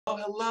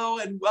hello,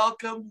 and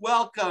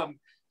welcome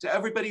to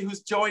everybody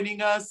who's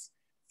joining us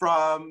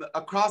from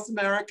across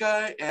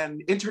America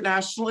and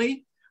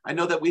internationally. I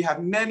know that we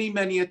have many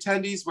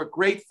attendees. We're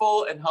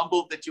grateful and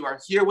humbled that you are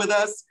here with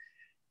us.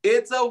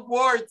 It's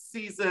awards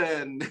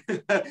season,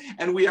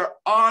 and we are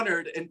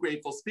honored and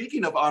grateful,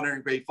 speaking of honor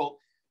and grateful,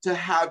 to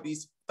have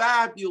these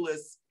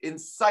fabulous,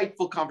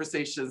 insightful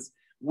conversations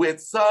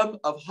with some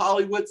of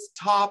Hollywood's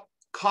top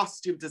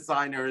costume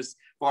designers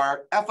for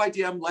our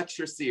FIDM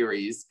lecture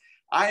series.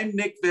 I'm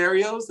Nick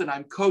Verreos, and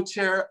I'm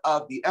co-chair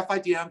of the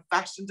FIDM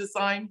Fashion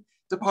Design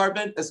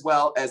Department, as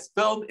well as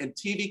Film and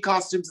TV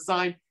Costume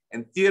Design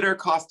and Theater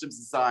Costumes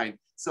Design.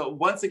 So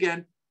once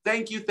again,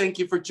 thank you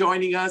for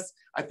joining us.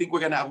 I think we're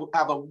gonna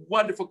have a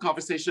wonderful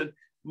conversation.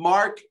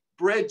 Mark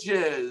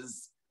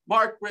Bridges,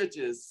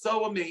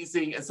 so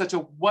amazing and such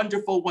a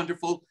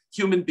wonderful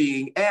human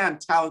being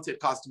and talented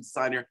costume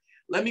designer.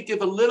 Let me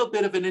give a little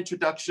bit of an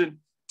introduction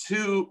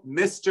to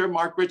Mr.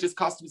 Mark Bridges,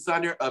 costume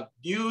designer of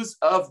Views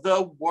of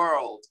the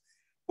World.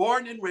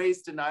 Born and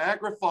raised in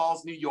Niagara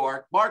Falls, New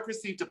York, Mark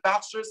received a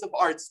Bachelor's of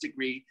Arts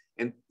degree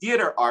in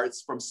Theater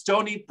Arts from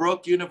Stony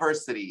Brook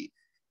University.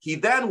 He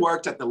then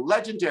worked at the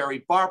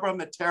legendary Barbara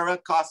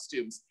Matera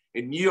Costumes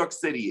in New York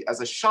City as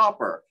a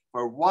shopper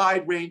for a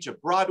wide range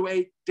of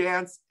Broadway,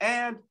 dance,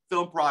 and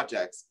film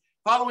projects.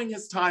 Following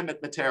his time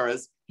at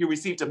Matera's, he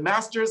received a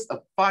Master's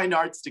of Fine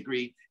Arts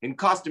degree in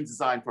costume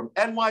design from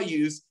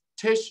NYU's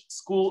Tisch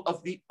School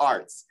of the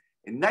Arts.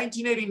 In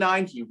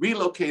 1989, he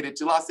relocated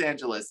to Los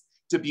Angeles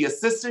to be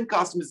assistant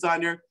costume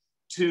designer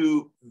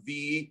to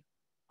the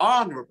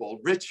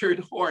Honorable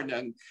Richard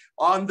Hornung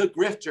on The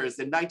Grifters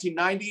in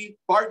 1990,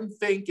 Barton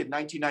Fink in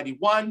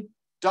 1991,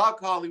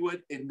 Doc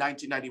Hollywood in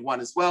 1991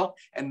 as well,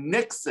 and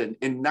Nixon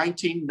in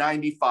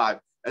 1995,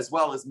 as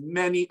well as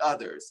many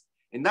others.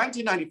 In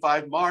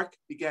 1995, Mark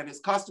began his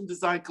costume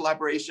design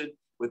collaboration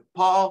with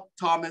Paul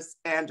Thomas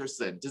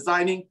Anderson,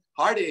 designing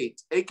Heart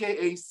 8,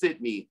 AKA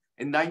Sydney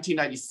in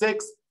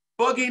 1996,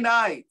 Boogie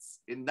Nights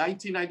in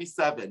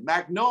 1997,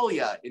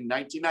 Magnolia in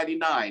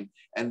 1999,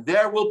 and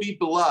There Will Be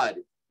Blood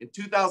in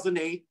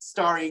 2008,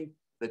 starring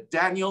the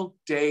Daniel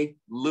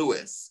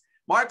Day-Lewis.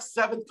 Mark's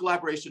seventh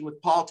collaboration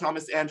with Paul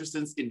Thomas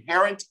Anderson's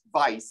Inherent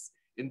Vice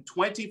in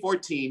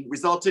 2014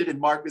 resulted in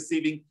Mark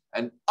receiving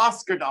an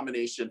Oscar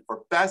nomination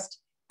for Best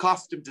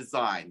Costume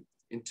Design.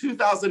 In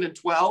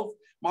 2012,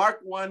 Mark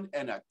won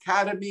an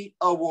Academy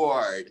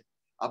Award,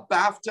 a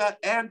BAFTA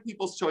and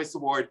People's Choice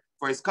Award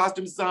for his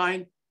costume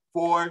design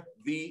for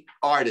The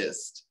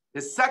Artist.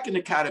 His second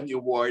Academy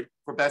Award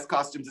for Best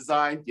Costume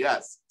Design,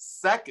 yes,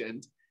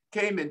 second,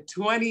 came in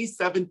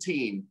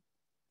 2017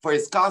 for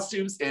his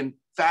costumes in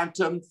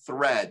Phantom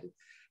Thread,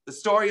 the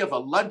story of a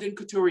London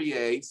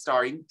couturier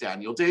starring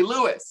Daniel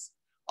Day-Lewis.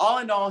 All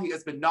in all, he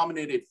has been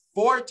nominated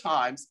 4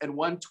 times and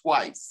won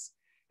twice.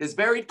 His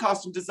varied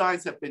costume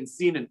designs have been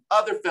seen in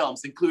other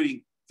films,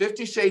 including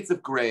 50 Shades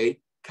of Grey,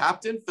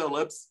 Captain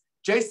Phillips,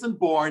 Jason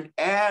Bourne,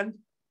 and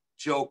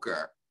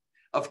Joker,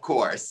 of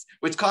course,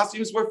 which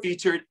costumes were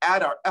featured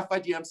at our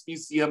FIDM's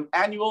Museum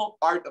annual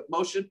Art of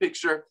Motion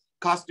Picture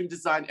Costume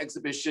Design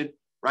exhibition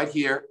right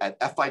here at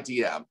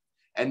FIDM.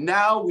 And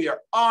now we are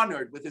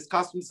honored with his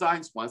costume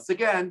designs once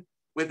again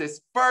with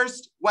his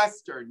first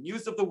Western,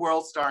 News of the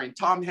World, starring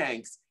Tom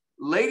Hanks.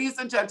 Ladies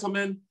and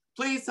gentlemen,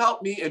 please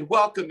help me in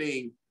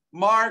welcoming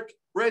Mark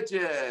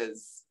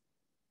Bridges.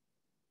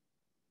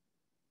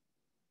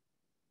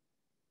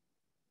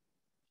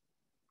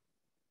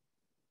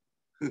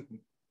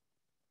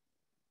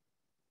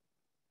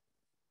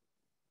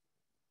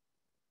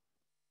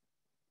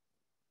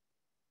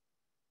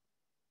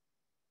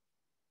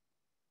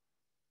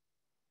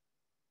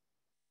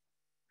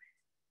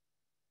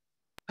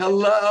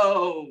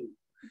 Hello.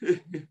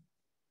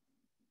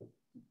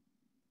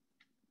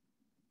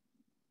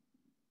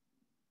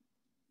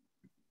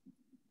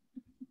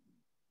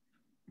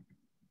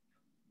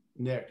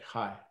 Nick,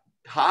 hi.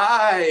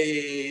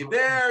 Hi,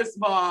 there's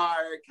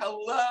Mark.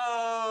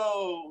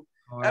 Hello.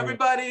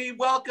 Everybody,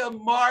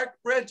 welcome Mark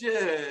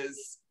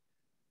Bridges.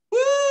 Woo,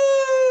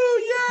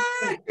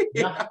 yay.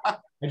 Yeah,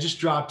 I just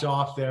dropped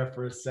off there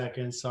for a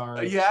second,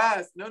 sorry.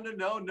 Yes, no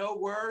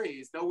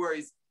worries.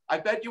 I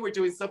bet you were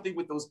doing something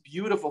with those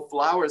beautiful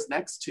flowers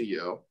next to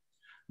you.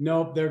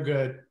 Nope, they're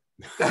good.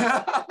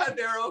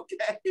 They're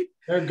okay.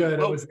 They're good.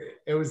 Well,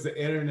 it was the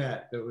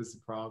internet that was the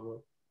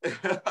problem.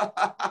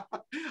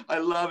 I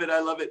love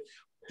it.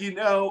 You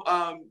know,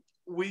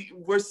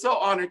 we're so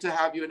honored to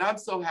have you, and I'm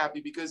so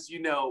happy because,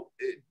 you know,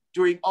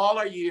 during all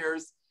our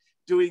years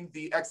doing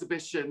the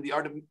exhibition, the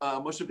Art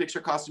of Motion Picture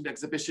Costume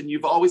Exhibition,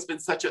 you've always been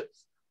such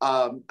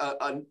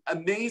an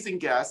amazing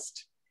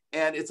guest.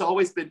 And it's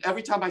always been,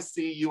 every time I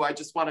see you, I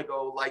just want to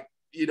go, like,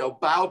 you know,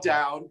 bow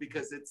down,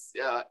 because it's,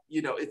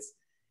 you know,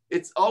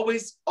 it's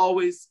always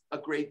a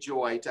great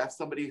joy to have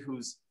somebody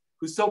who's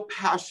so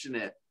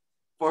passionate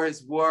for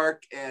his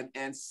work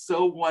and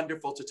so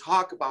wonderful to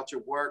talk about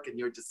your work and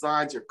your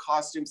designs, your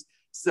costumes.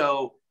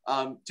 So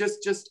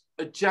just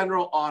a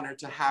general honor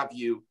to have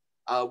you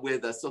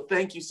with us. So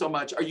thank you so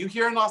much. Are you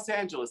here in Los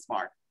Angeles,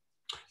 Mark?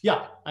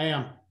 Yeah, I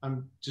am.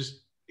 I'm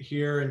just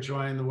here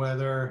enjoying the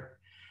weather,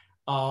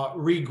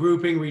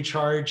 regrouping,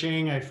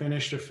 recharging. I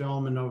finished a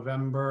film in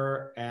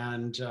November,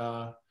 and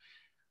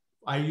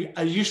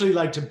I usually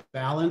like to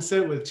balance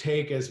it with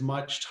take as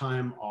much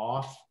time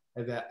off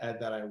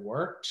that I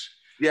worked.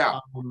 Yeah.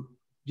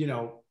 You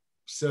know,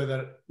 so that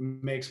it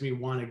makes me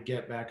want to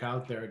get back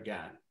out there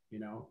again, you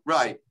know.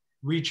 Right. So,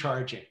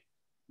 recharging.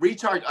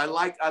 Recharge. I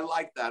like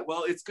that.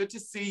 Well, it's good to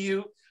see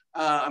you.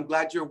 I'm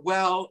glad you're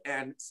well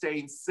and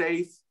staying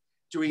safe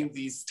during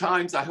these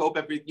times. I hope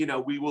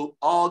we will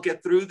all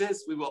get through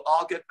this. We will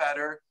all get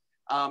better.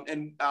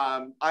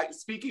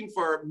 Speaking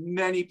for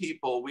many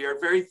people, we are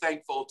very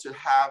thankful to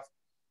have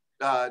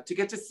to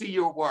get to see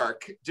your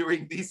work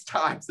during these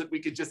times, that we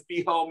could just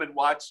be home and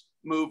watch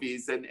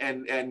movies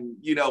and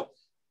you know,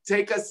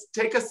 take us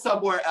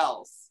somewhere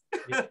else.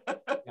 Yeah.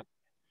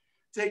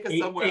 Take us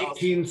somewhere else.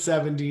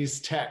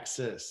 1870s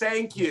Texas.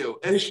 Thank you.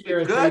 This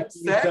year, good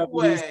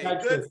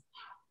segue. Good.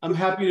 I'm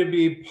happy to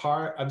be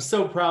I'm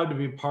so proud to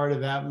be part of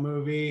that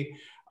movie.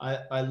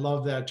 I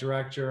love that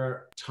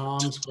director.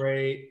 Tom's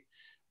great.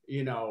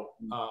 You know,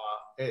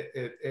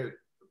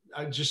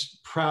 I'm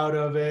just proud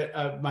of it.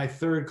 My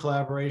third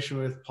collaboration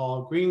with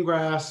Paul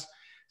Greengrass,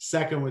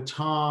 second with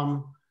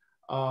Tom,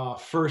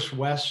 first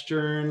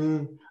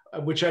Western,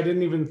 which I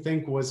didn't even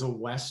think was a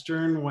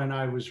Western when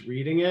I was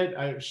reading it.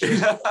 It's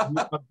just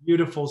a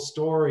beautiful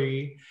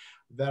story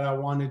that I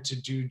wanted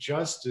to do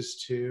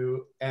justice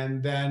to.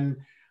 And then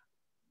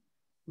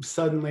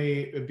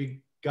suddenly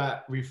it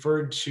got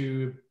referred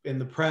to in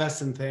the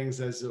press and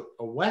things as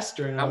a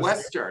Western. A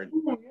Western.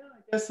 Like, oh, yeah,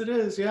 I guess it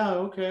is. Yeah,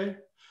 okay.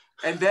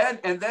 And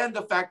then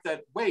the fact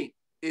that, wait,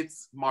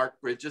 it's Mark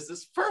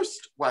Bridges'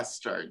 first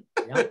Western.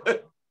 Yeah.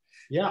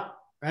 Yeah.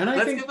 And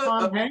I think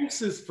Tom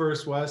Hanks'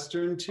 first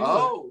Western too.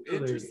 Oh, actually.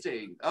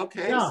 Interesting.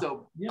 Okay, yeah,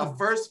 so a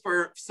first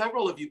for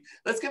several of you.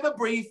 Let's give a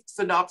brief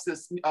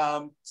synopsis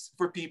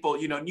for people.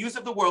 You know, News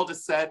of the World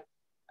is set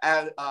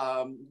at,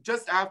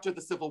 just after the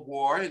Civil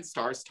War and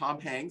stars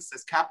Tom Hanks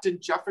as Captain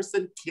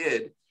Jefferson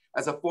Kidd,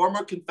 as a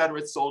former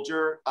Confederate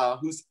soldier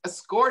who's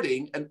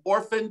escorting an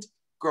orphaned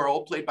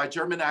girl played by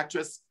German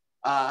actress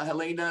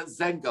Helena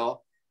Zengel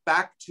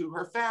back to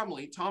her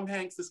family. Tom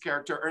Hanks'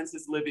 character earns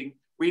his living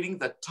reading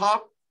the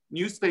top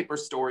newspaper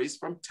stories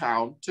from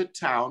town to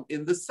town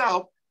in the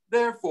South.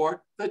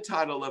 Therefore, the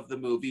title of the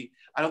movie.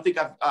 I don't think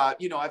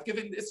I've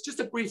given, it's just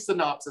a brief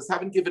synopsis,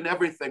 haven't given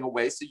everything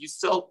away. So you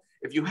still,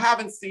 if you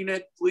haven't seen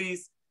it,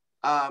 please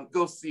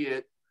go see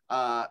it.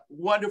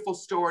 Wonderful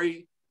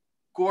story,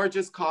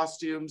 gorgeous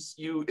costumes.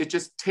 It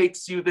just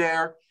takes you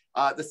there.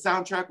 The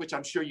soundtrack, which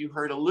I'm sure you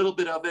heard a little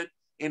bit of it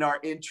in our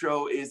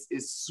intro, is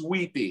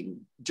sweeping,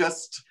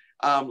 just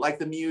like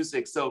the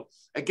music. So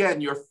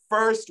again, your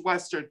first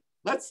Western.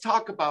 Let's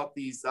talk about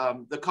these,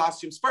 the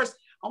costumes. First,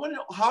 I want to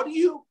know, how do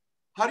you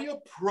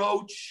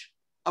approach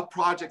a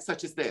project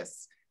such as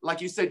this?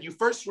 Like you said, you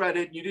first read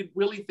it, you didn't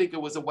really think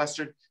it was a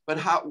Western, but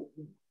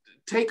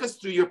take us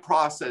through your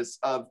process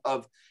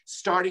of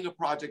starting a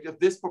project of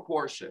this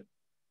proportion.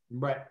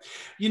 Right.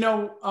 You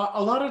know,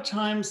 a lot of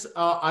times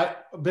I've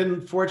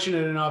been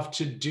fortunate enough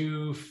to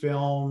do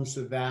films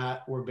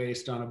that were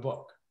based on a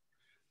book.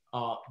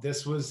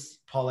 This was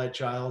Paulette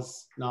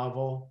Giles'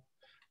 novel.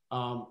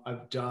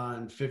 I've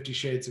done 50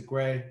 Shades of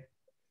Grey,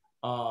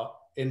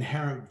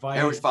 Inherent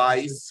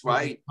Vice,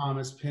 right?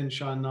 Thomas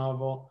Pynchon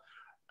novel,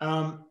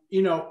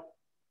 you know,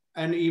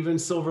 and even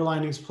Silver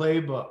Linings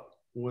Playbook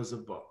was a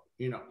book,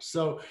 you know.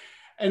 So,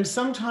 and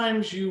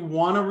sometimes you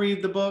want to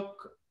read the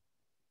book,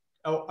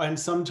 and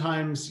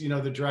sometimes, you know,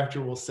 the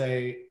director will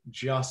say,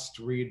 just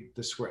read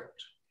the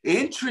script.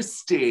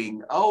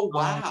 Interesting. Oh,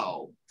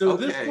 wow. So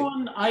okay. This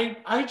one, I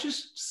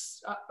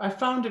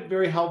found it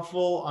very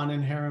helpful on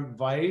Inherent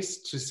Vice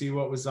to see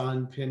what was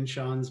on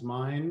Pynchon's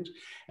mind.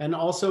 And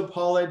also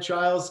Paulette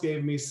Giles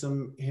gave me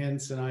some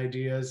hints and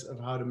ideas of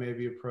how to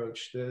maybe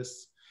approach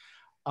this.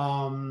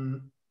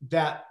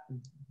 That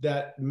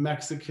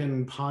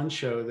Mexican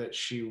poncho that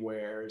she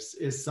wears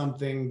is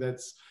something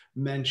that's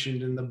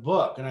mentioned in the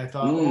book. And I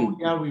thought, oh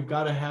yeah, we've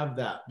got to have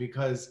that,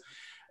 because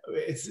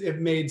it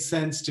made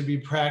sense to be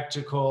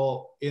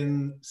practical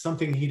in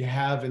something he'd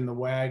have in the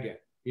wagon,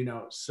 you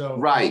know. So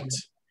right.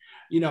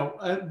 You know,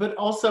 but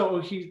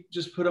also he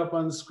just put up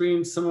on the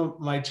screen some of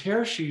my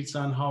tear sheets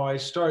on how I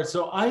start.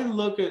 So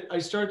I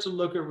start to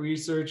look at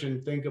research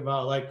and think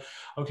about, like,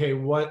 okay,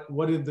 what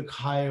did the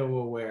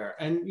Kiowa wear?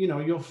 And, you know,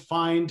 you'll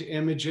find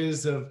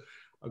images of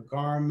a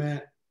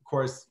garment. Of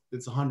course,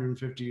 it's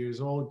 150 years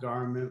old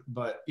garment,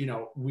 but, you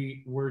know,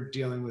 we're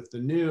dealing with the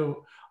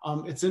new.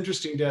 It's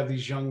interesting to have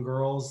these young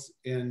girls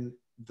in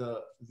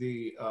the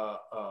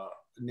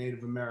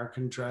Native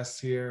American dress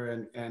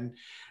here, and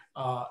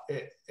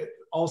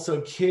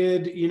also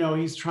Kidd, you know,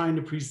 he's trying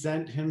to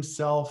present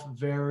himself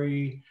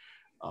very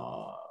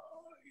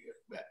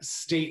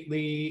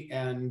stately,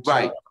 and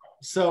right.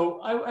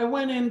 So I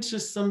went into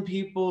some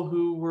people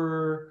who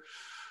were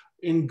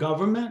in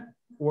government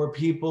or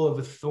people of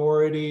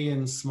authority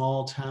in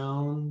small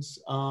towns.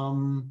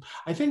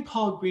 I think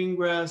Paul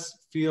Greengrass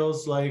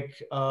feels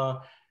like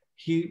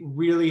he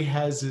really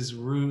has his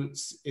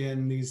roots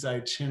in these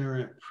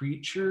itinerant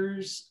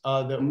preachers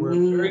that were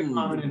very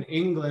common in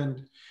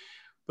England,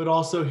 but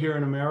also here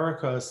in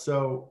America.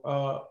 So,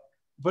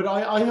 but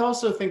I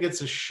also think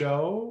it's a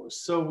show.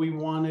 So we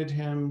wanted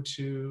him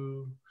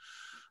to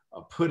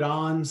put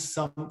on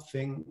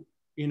something,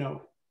 you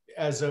know,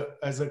 as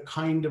a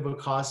kind of a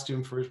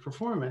costume for his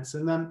performance.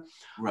 And then,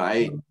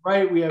 right,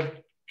 we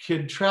have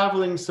kid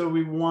traveling. So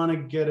we want to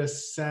get a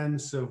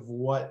sense of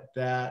what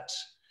that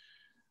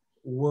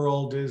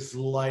world is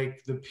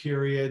like, the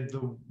period,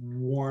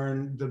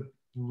 the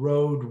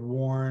road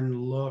worn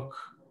look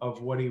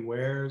of what he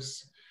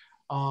wears.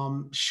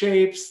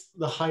 Shapes,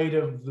 the height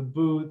of the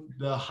boot,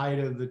 the height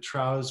of the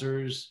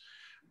trousers,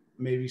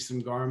 maybe some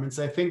garments.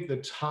 I think the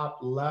top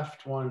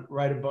left one,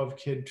 right above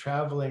kid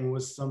traveling,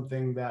 was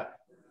something that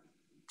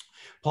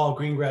Paul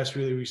Greengrass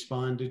really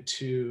responded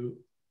to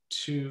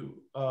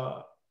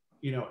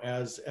you know,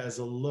 as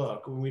a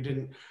look. We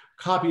didn't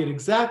copy it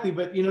exactly,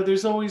 but you know,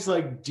 there's always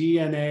like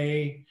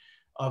DNA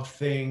of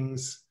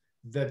things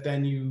that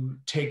then you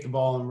take the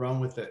ball and run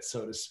with it,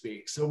 so to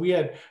speak. So we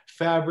had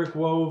fabric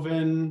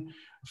woven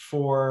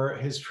for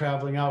his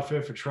traveling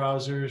outfit, for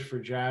trousers, for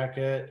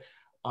jacket,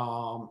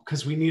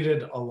 because we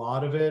needed a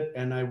lot of it,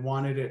 and I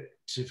wanted it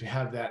to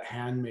have that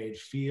handmade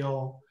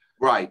feel.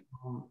 right.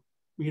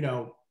 You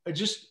know,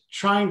 just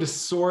trying to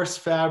source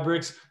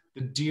fabrics.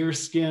 The deer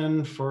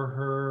skin for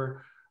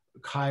her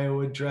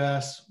Kiowa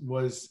dress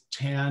was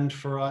tanned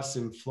for us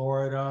in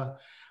Florida,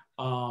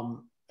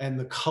 and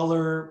the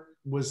color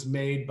was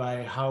made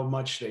by how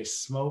much they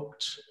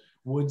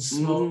wood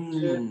smoked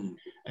it.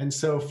 And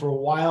so for a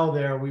while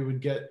there, we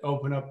would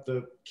open up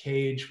the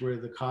cage where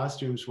the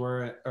costumes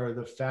were, or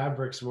the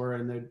fabrics were,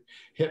 and they'd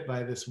hit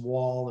by this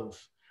wall of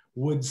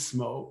wood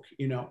smoke,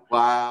 you know.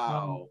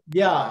 Wow.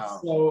 Yeah.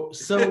 Wow.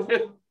 So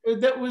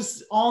that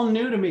was all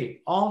new to me,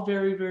 all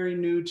very, very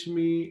new to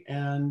me,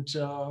 and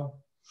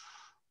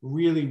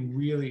really,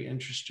 really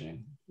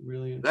interesting.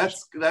 Really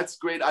interesting. That's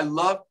great. I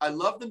love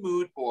the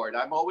mood board.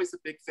 I'm always a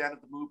big fan of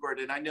the mood board,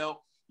 and I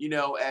know, you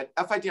know, at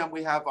FIDM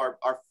we have our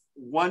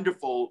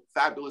wonderful,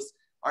 fabulous,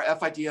 our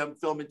FIDM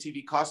film and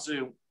TV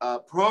costume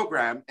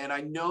program, and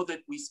I know that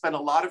we spend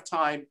a lot of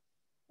time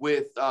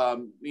with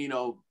you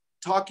know,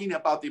 talking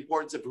about the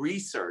importance of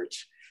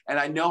research, and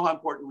I know how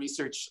important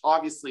research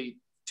obviously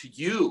to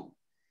you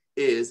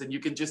is, and you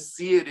can just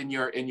see it in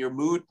your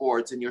mood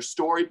boards and your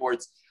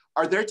storyboards.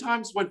 Are there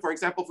times when, for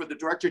example, for the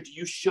director, do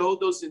you show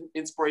those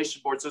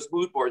inspiration boards, those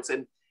mood boards,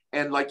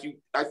 and like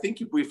I think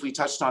you briefly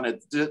touched on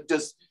it.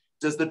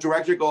 Does the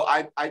director go,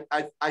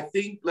 I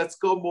think let's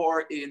go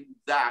more in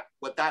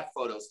what that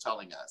photo's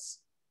telling us?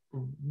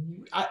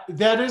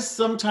 That is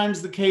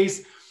sometimes the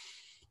case,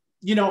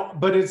 you know,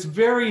 but it's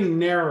very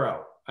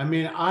narrow. I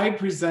mean, I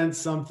present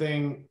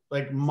something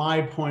like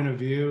my point of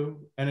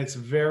view, and it's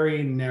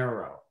very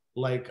narrow.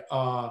 Like,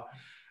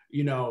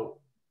 you know,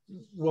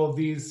 well,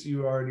 these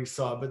you already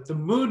saw, but the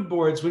mood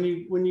boards, when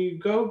you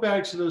go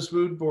back to those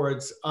mood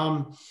boards,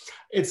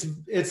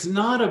 it's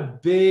not a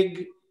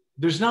big,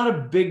 there's not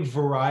a big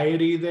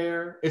variety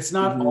there. It's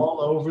not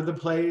all over the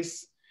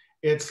place.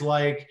 It's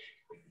like,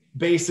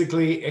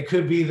 basically, it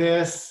could be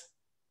this,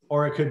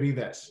 or it could be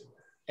this.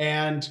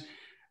 And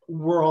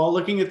we're all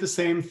looking at the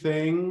same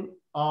thing.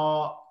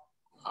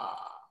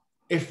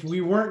 If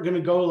we weren't going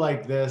to go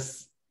like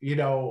this, you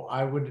know,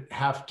 I would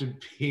have to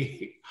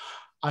be,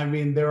 I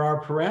mean, there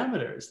are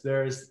parameters.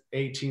 There's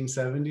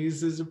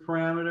 1870s is a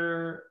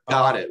parameter.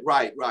 Got it.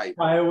 Right.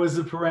 Iowa's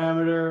a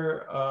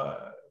parameter.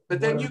 But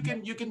then you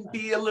can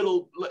be a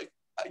little, like,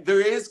 there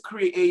is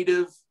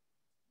creative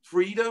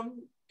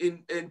freedom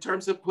in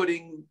terms of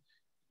putting,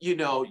 you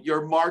know,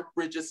 your Mark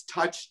Bridges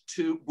touch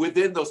to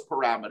within those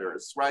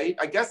parameters, right?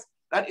 I guess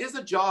that is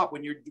a job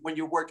when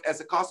you work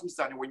as a costume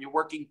designer, when you're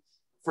working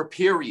for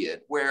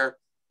period, where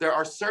there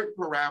are certain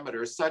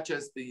parameters such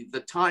as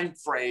the time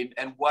frame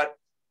and what,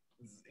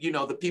 you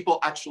know, the people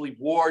actually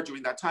wore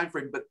during that time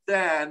frame. But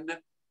then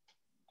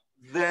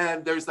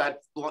there's that,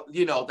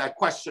 you know, that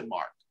question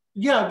mark.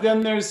 Yeah,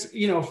 then there's,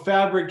 you know,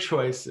 fabric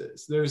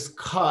choices, there's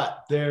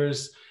cut,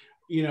 there's,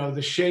 you know,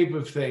 the shape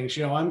of things.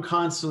 You know, I'm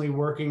constantly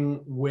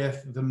working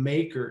with the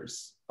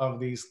makers of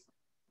these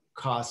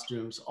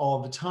costumes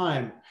all the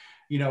time,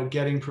 you know,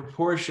 getting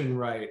proportion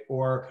right,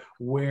 or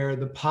where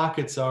the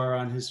pockets are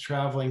on his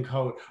traveling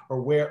coat,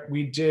 or where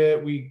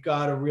we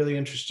got a really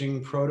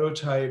interesting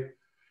prototype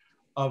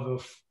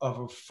of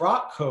a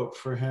frock coat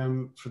for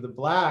him for the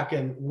black,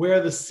 and where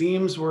the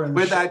seams were in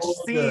the that shoulder.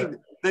 seam,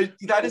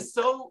 that is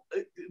so,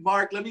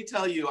 Mark, let me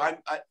tell you, I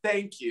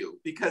thank you,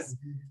 because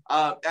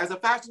as a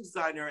fashion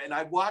designer, and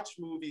I watch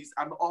movies,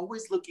 I'm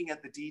always looking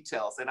at the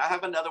details, and I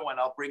have another one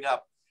I'll bring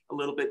up a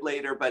little bit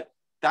later, but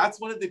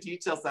that's one of the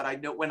details that I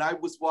know. When I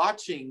was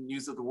watching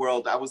News of the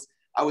World, I was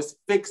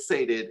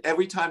fixated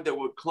every time there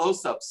were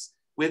close-ups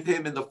with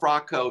him in the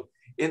frock coat,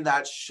 in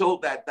that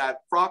that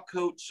frock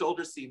coat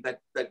shoulder seam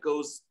that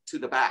goes to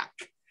the back.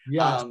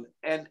 Yeah.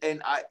 And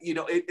I, you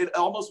know, it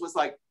almost was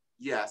like,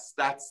 yes,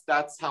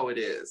 that's how it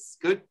is.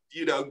 Good,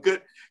 you know,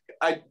 good.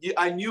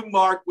 I knew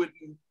Mark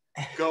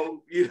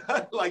go,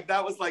 like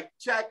that was like,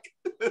 check.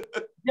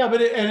 Yeah,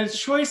 but it's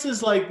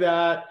choices like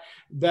that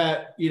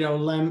that,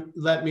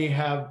 let me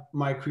have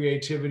my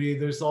creativity.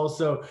 There's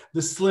also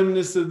the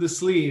slimness of the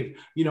sleeve.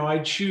 I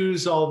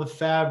choose all the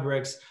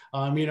fabrics.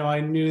 I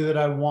knew that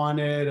I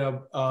wanted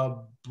a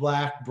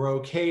black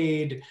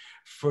brocade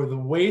for the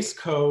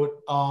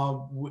waistcoat.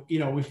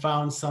 We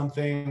found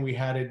something, we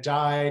had it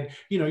dyed.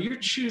 You're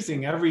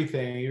choosing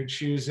everything. You're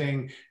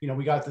choosing,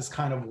 we got this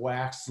kind of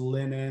waxed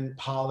linen,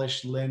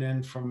 polished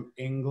linen from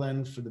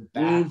England for the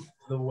back of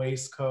the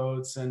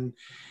waistcoats. And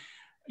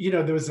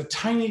there was a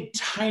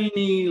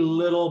tiny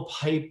little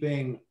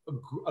piping,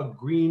 a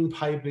green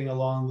piping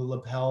along the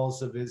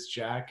lapels of his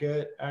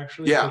jacket,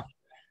 actually. Yeah.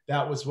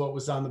 That was what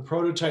was on the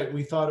prototype.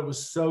 We thought it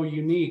was so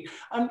unique.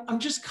 I'm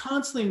just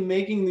constantly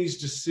making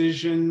these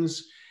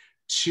decisions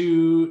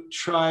to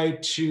try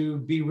to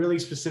be really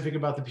specific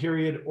about the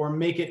period or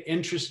make it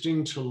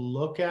interesting to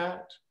look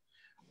at.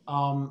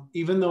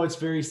 Even though it's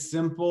very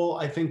simple,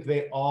 I think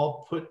they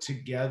all put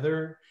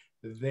together,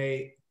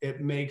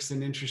 it makes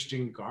an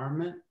interesting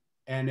garment.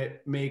 And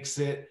it makes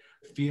it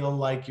feel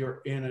like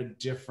you're in a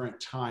different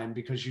time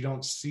because you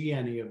don't see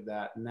any of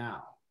that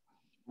now.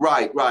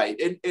 Right.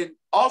 And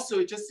also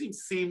it just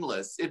seems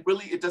seamless.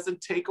 It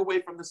doesn't take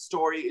away from the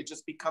story. It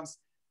just becomes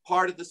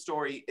part of the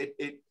story.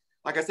 It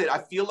like I said, I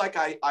feel like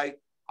I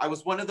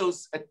was one of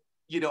those,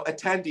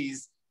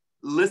 attendees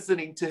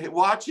listening to him,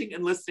 watching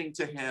and listening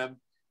to him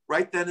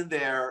right then and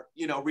there,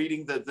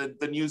 reading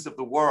the news of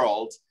the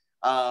world.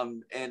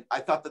 And I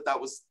thought that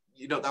was,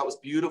 that was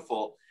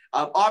beautiful.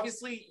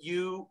 Obviously,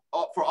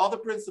 for all the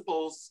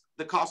principals,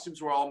 the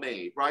costumes were all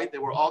made, right? They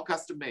were all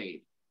custom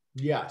made.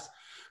 Yes,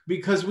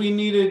 because we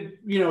needed,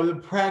 the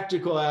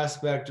practical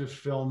aspect of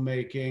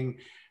filmmaking.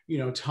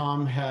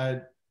 Tom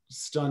had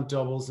stunt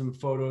doubles and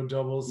photo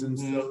doubles, and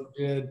so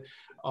did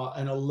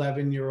an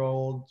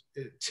 11-year-old.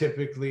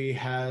 Typically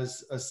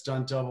has a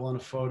stunt double and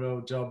a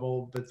photo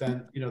double, but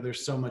then,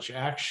 there's so much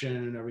action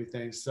and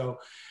everything. So,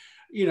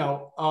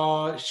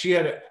 she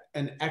had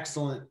an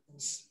excellent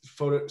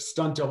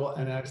stunt double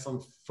and an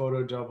excellent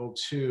photo double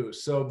too.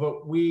 So,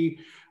 but we,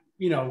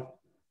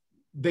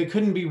 they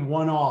couldn't be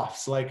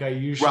one-offs like I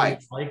usually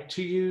like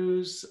to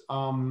use.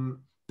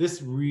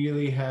 This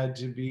really had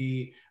to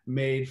be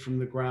made from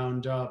the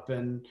ground up.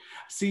 And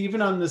see,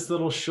 even on this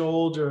little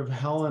shoulder of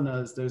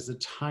Helena's, there's a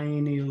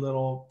tiny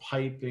little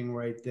piping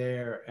right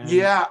there. And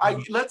yeah,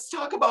 let's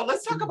talk about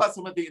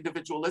some of the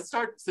individual. Let's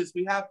start, since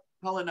we have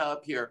Helena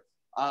up here.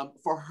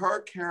 For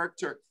her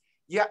character,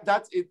 yeah,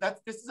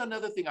 this is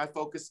another thing I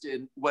focused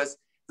in, was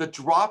the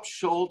drop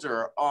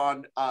shoulder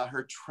on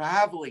her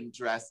traveling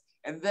dress.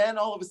 And then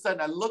all of a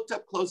sudden I looked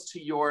up close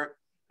to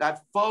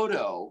that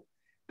photo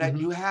that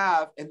you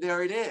have, and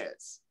there it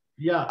is.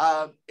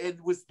 Yeah.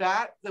 And was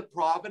that the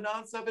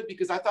provenance of it?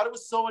 Because I thought it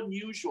was so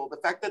unusual.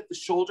 The fact that the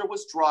shoulder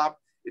was dropped,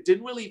 it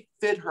didn't really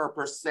fit her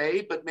per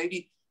se, but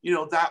maybe,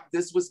 that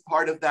this was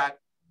part of that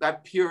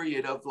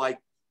period of like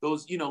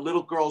those,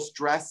 little girls'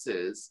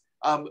 dresses.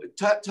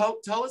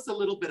 Tell us a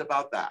little bit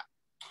about that.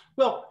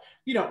 Well,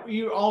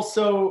 you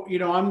also,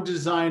 I'm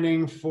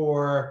designing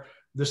for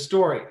the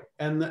story,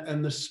 and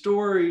the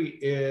story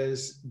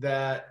is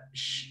that,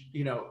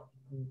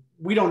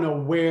 we don't know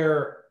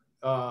where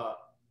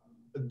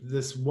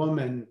this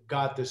woman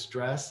got this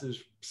dress.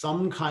 There's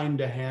some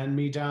kind of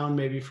hand-me-down,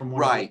 maybe from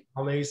one of the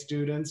ballet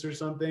students or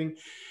something.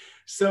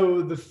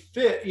 So the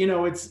fit,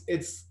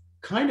 it's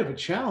kind of a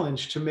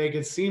challenge to make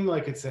it seem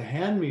like it's a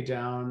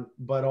hand-me-down,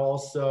 but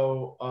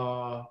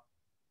also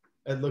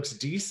it looks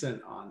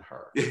decent on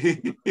her.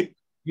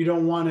 You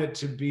don't want it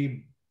to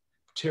be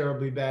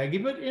terribly baggy,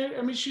 but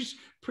she's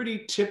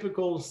pretty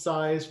typical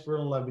size for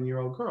an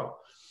 11-year-old girl.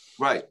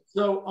 Right.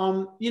 So,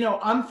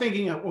 I'm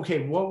thinking,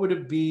 okay, what would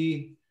it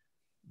be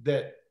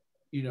that,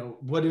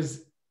 what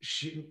is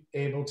she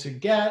able to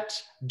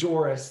get?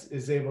 Doris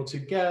is able to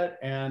get,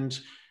 and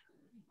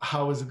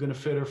how is it going to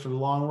fit her for the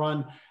long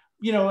run?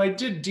 I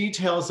did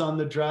details on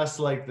the dress,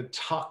 like the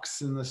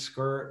tucks in the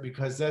skirt,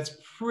 because that's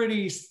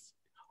pretty,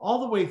 all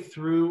the way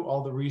through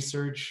all the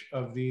research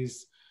of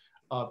these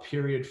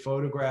period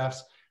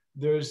photographs,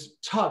 there's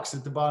tucks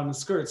at the bottom of the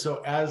skirt.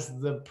 So as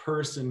the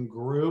person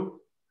grew,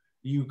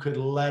 you could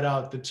let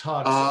out the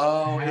tucks.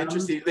 Oh,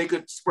 interesting. They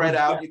could spread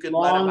out. You could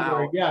let them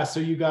out. Yeah. So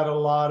you got a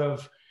lot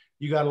of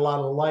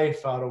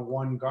life out of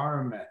one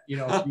garment.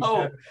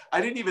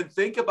 I didn't even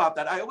think about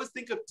that. I always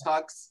think of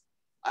tucks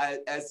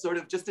as sort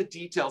of just a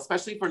detail,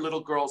 especially for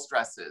little girls'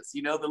 dresses.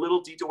 The little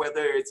detail,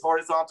 whether it's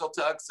horizontal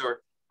tucks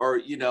or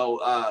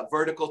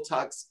vertical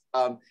tucks.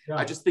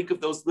 I just think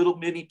of those little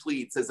mini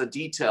pleats as a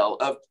detail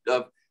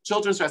of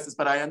children's dresses,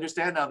 but I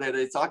understand now that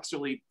it's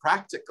actually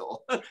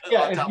practical.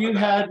 Yeah, if you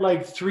had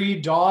like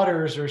 3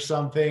 daughters or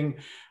something,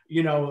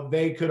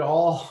 they could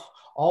all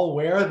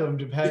wear them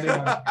depending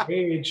on their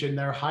age and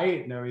their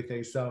height and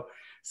everything. So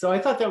I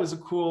thought that was a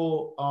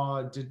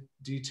cool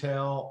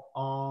detail.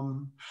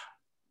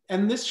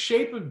 And this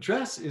shape of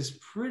dress is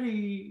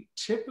pretty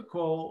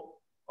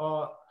typical.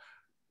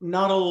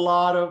 not a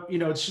lot of,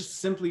 it's just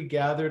simply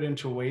gathered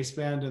into a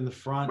waistband in the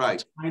front,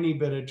 Right. a tiny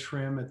bit of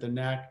trim at the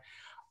neck.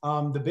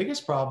 The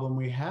biggest problem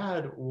we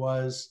had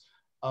was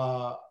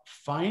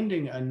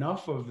finding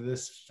enough of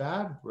this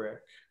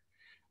fabric,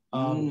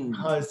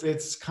 because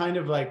it's kind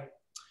of like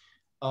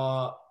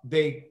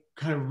they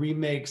kind of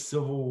remake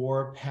Civil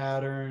War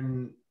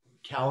pattern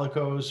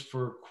calicos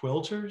for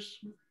quilters.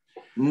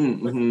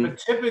 But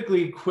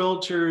typically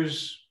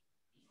quilters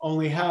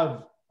only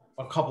have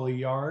a couple of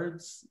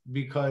yards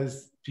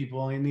because people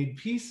only need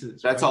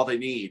pieces. That's all they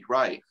need,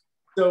 right?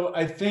 So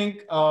I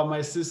think my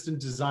assistant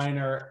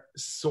designer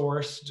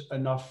sourced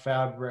enough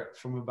fabric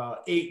from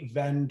about 8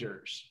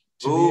 vendors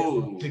to be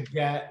able to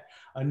get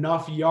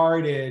enough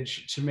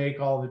yardage to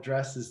make all the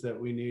dresses that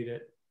we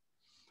needed.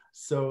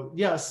 So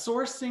yeah,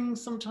 sourcing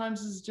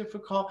sometimes is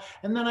difficult.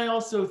 And then I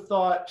also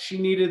thought she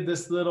needed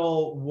this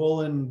little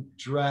woolen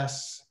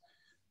dress,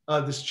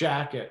 this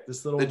jacket,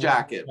 this little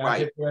jacket,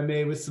 right? That I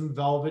made with some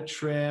velvet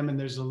trim, and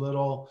there's a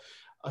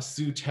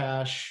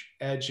soutache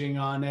edging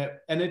on it,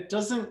 and it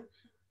doesn't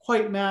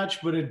quite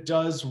match, but it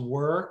does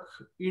work,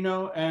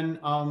 and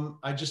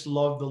I just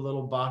love the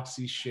little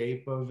boxy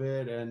shape of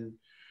it. And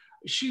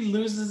she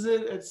loses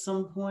it at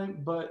some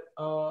point, but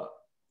I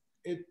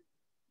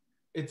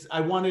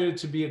wanted it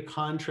to be a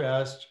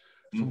contrast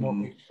from what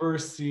we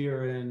first see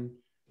her in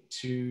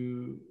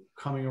to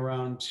coming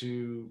around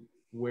to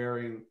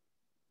wearing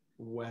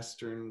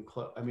Western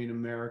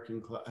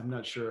American clothes. I'm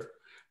not sure.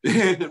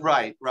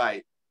 Right.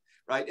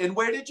 And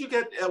where did you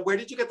get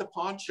the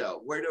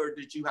poncho? Or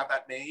did you have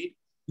that made?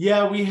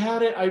 Yeah, we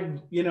had it.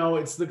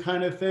 It's the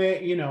kind of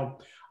thing,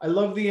 I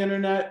love the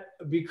internet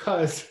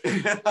because,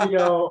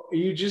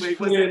 you just Wait,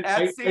 put was in, it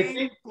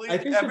Etsy? I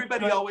think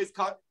everybody always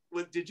caught.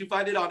 Did you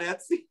find it on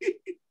Etsy?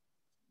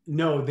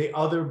 No, the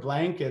other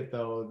blanket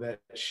though that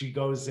she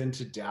goes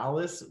into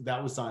Dallas,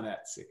 that was on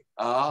Etsy.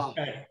 Oh,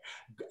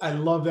 I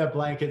love that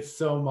blanket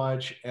so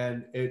much,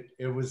 and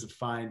it was a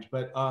find.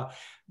 But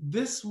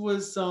this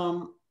was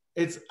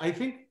I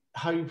think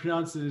how you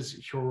pronounce it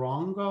is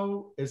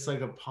hurongo. It's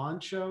like a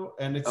poncho,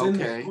 and it's in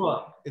the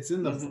book. It's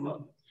in the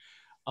book.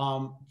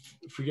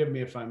 Forgive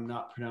me if I'm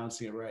not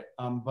pronouncing it right.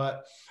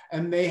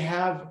 And they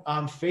have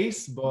on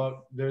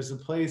Facebook, there's a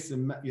place,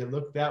 and you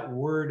look that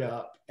word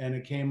up and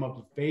it came up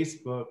a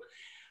Facebook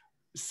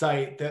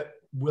site that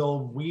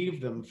will weave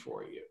them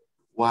for you.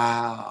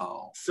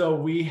 Wow. So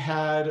we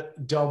had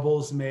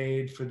doubles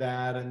made for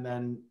that, and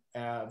then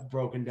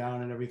broken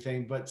down and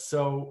everything. But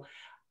so,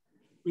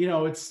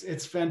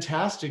 it's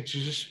fantastic to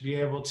just be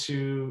able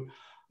to.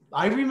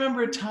 I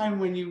remember a time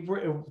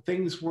when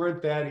things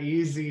weren't that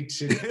easy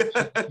to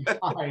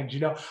find,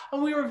 and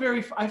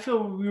I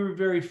feel we were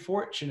very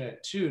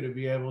fortunate too, to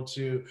be able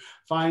to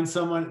find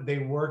someone. They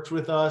worked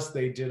with us.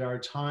 They did our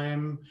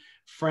time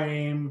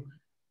frame,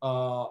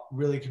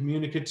 really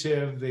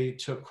communicative. They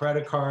took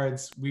credit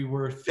cards. We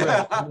were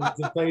thrilled. It was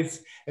a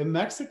place in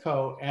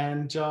Mexico,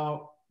 and,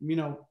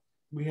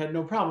 we had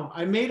no problem.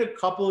 I made a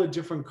couple of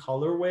different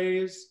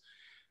colorways,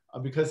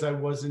 because I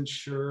wasn't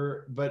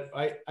sure, but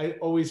I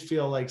always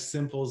feel like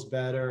simple's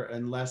better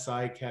and less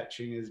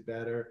eye-catching is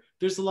better.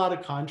 There's a lot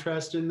of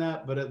contrast in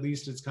that, but at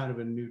least it's kind of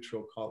a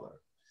neutral color.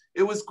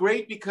 It was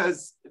great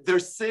because they're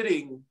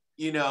sitting,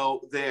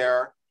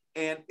 there,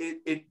 and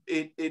it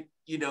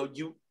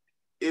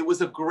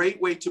was a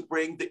great way to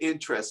bring the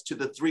interest to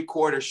the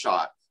 3/4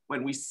 shot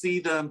when we see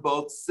them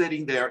both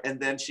sitting there, and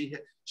then she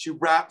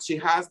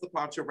has the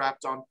poncho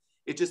wrapped on.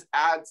 It just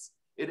adds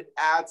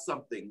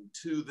something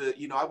to the,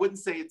 I wouldn't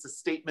say it's a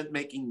statement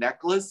making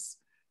necklace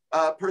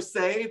per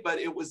se, but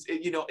it was,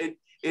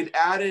 it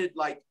added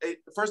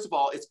first of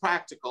all, it's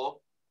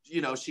practical.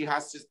 She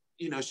has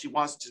to, she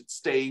wants to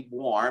stay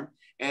warm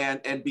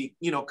and be,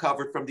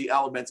 covered from the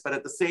elements. But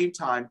at the same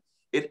time,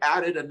 it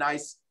added a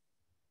nice,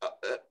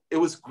 it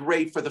was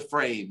great for the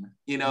frame,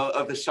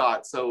 of the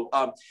shot. So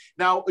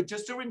now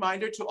just a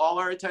reminder to all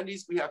our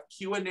attendees, we have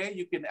Q&A.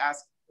 You can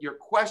ask your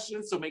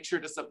questions. So make sure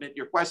to submit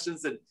your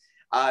questions, and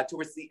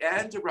towards the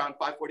end, around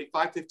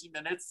 5:45, 50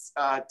 minutes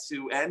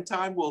to end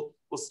time, we'll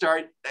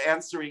start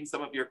answering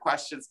some of your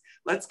questions.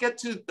 Let's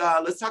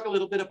talk a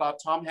little bit about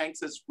Tom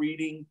Hanks's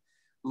reading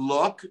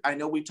look. I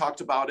know we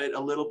talked about it a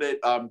little bit,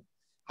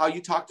 how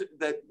you talked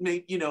that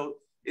made,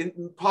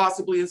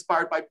 possibly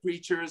inspired by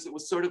preachers. It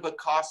was sort of a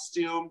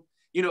costume.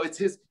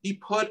 He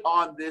put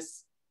on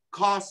this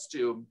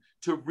costume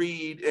to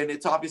read, and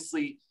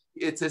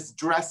it's his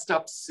dressed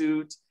up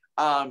suit.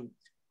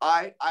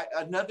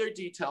 Another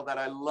detail that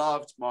I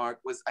loved,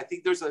 Mark, was I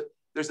think there's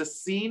a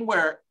scene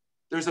where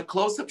there's a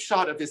close-up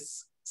shot of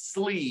his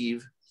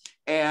sleeve,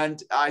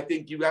 and I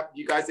think you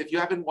guys, if you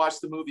haven't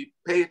watched the movie,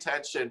 pay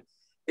attention.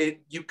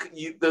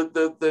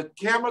 The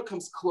camera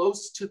comes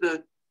close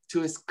to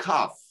his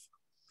cuff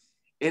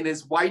in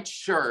his white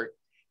shirt,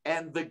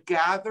 and the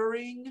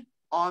gathering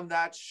on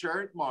that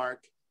shirt,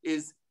 Mark,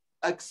 is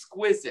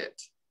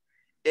exquisite,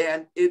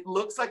 and it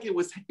looks like it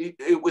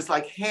was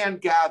like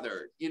hand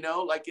gathered,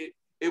 like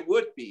it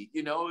would be,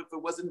 if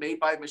it wasn't made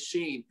by a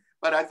machine.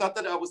 But I thought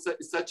that was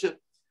such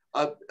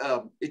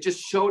it just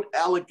showed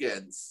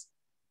elegance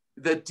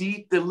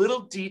the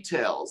little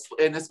details,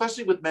 and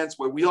especially with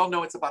menswear, we all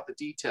know it's about the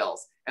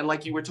details. And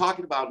like you were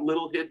talking about,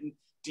 little hidden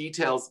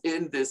details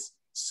in this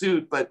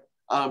suit. But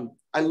I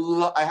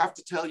have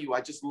to tell you,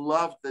 I just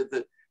love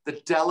the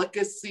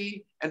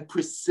delicacy and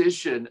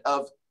precision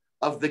of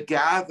the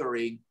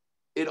gathering.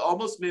 It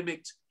almost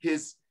mimicked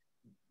his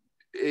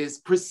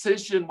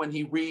precision when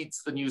he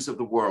reads the news of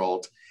the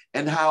world,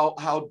 and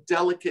how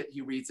delicate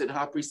he reads it,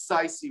 how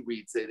precise he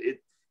reads it.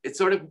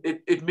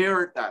 It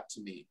mirrored that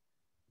to me.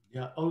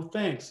 Yeah. Oh,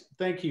 thanks.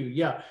 Thank you.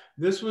 Yeah.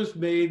 This was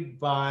made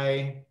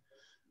by,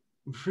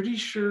 I'm pretty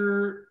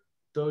sure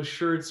those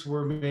shirts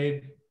were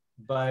made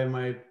by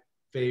my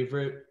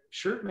favorite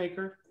shirt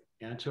maker,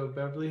 Anto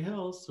Beverly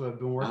Hills, who I've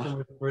been working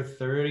with for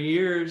 30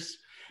 years.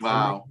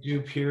 Wow. And they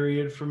do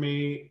period for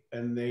me,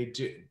 and they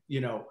do,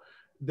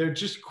 they're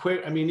just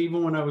quick. I mean,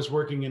 even when I was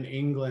working in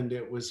England,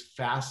 it was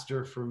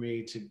faster for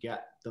me to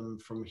get them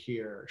from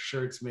here,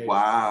 shirts made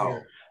from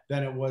here,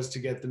 than it was to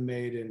get them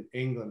made in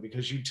England,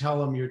 because you tell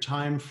them your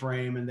time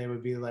frame and they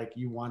would be like,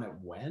 you want it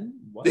when?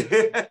 What?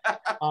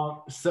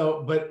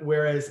 But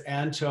whereas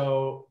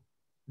Anto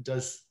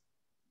does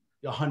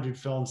 100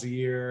 films a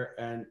year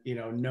and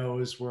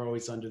knows we're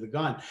always under the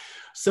gun,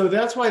 so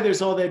that's why there's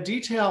all that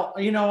detail.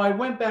 I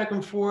went back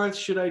and forth,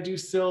 should I do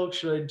silk,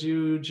 should I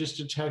do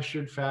just a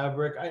textured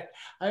fabric?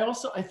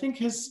 I think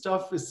his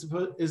stuff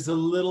is a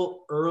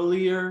little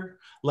earlier,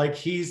 like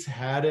he's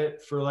had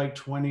it for like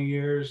 20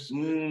 years.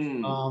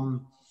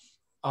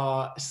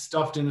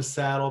 Stuffed in a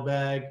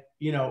saddlebag.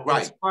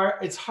 Right.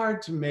 It's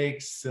hard to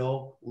make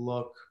silk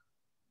look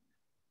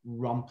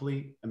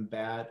rumply and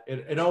bad.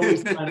 It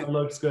always kind of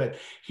looks good.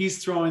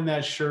 He's throwing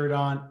that shirt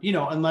on,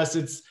 unless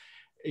it's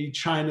a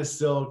China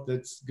silk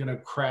that's gonna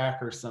crack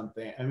or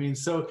something. I mean,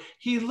 so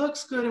he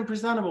looks good and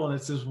presentable, and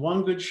it's his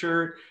one good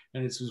shirt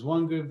and it's his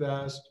one good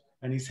vest,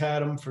 and he's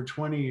had them for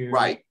 20 years.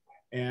 Right.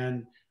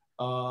 And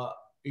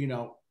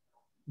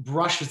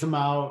brushes them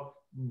out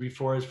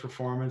before his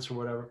performance or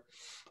whatever.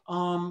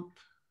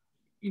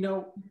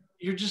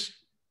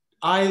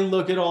 I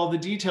look at all the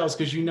details,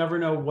 because you never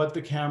know what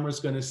the camera's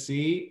going to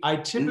see. I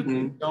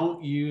typically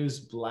don't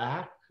use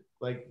black,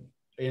 like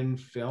in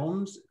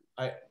films.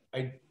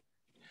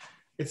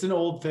 It's an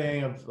old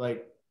thing of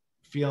like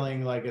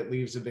feeling like it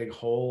leaves a big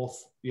hole.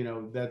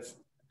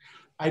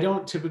 I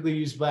don't typically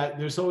use black.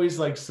 There's always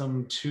like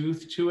some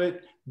tooth to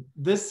it.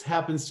 This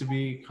happens to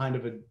be kind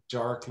of a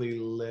darkly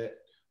lit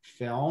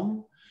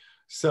film.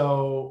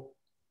 So,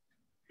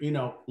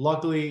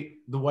 luckily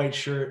the white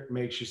shirt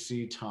makes you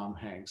see Tom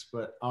Hanks,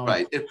 but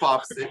right, it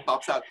pops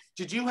out.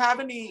 Did you have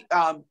any?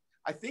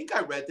 I think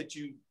I read that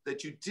you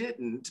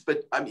didn't,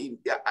 but I mean,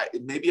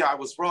 maybe I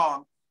was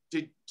wrong.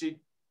 Did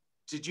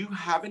you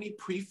have any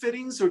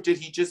pre-fittings, or did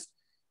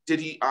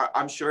he?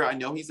 I'm sure, I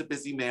know he's a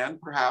busy man,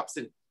 perhaps,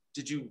 and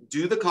did you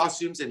do the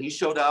costumes and he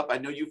showed up? I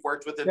know you've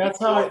worked with him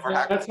before.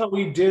 That's how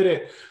we did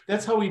it.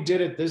 That's how we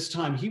did it this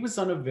time. He was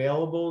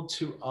unavailable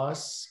to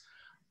us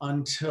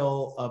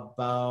until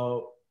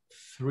about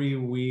 3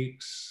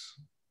 weeks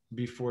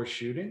before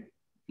shooting.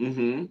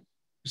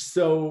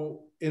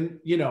 So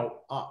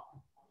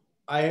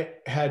I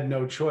had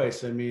no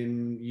choice. I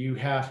mean, you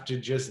have to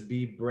just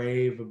be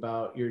brave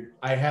about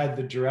I had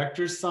the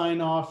directors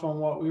sign off on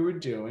what we were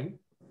doing.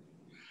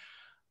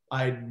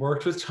 I'd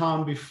worked with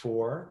Tom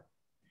before,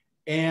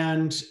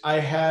 and I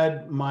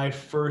had my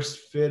first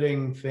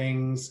fitting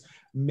things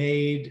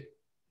made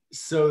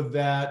so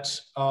that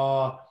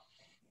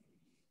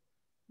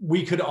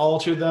we could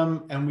alter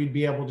them and we'd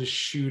be able to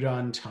shoot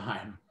on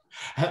time,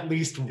 at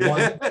least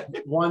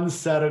one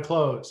set of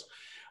clothes.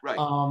 Right.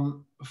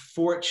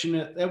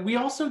 Fortunate that we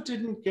also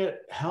didn't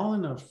get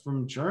Helena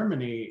from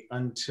Germany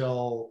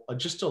until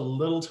just a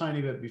little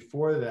tiny bit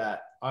before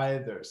that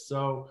either.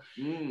 So,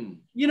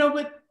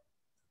 but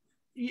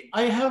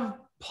I have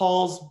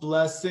Paul's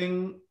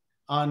blessing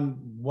on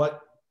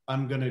what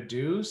I'm gonna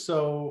do.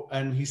 So,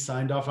 and he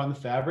signed off on the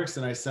fabrics,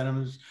 and I sent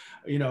him,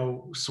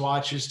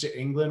 swatches to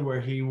England where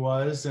he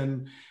was,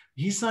 and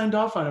he signed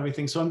off on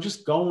everything. So I'm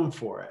just going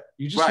for it.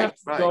 You just have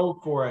to go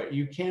for it.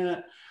 You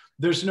can't,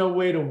 there's no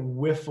way to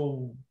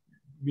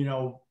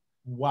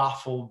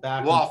waffle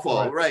back.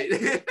 Waffle, right.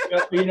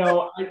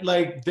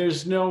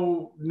 There's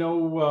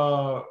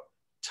no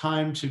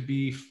time to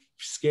be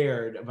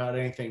scared about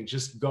anything.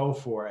 Just go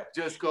for it.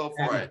 Just go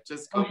for it.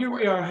 Here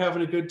we are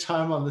having a good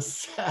time on the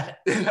set.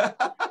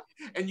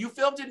 And you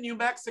filmed in New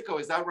Mexico,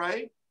 is that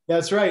right?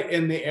 That's right,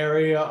 in the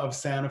area of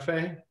Santa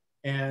Fe.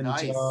 And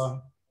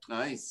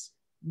nice.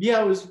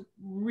 Yeah, it was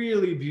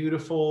really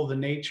beautiful. The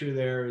nature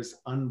there is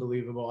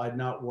unbelievable. I'd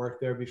not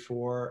worked there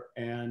before,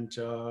 and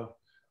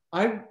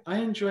I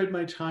enjoyed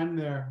my time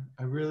there.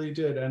 I really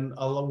did, and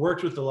I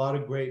worked with a lot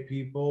of great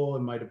people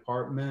in my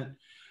department.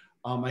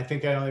 I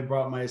think I only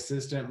brought my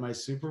assistant, my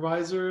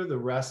supervisor. The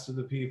rest of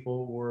the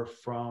people were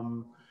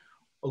from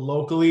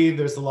locally.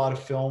 There's a lot of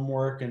film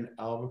work in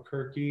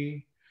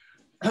Albuquerque,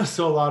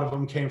 so a lot of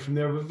them came from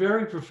there, but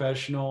very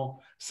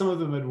professional. Some of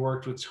them had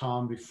worked with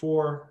Tom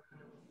before.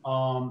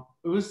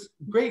 It was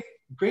great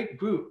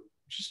group,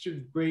 just a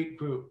great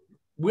group.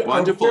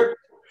 Wonderful.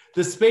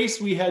 the space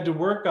we had to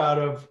work out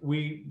of,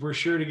 we were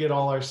sure to get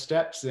all our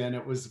steps in.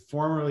 It was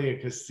formerly a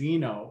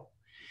casino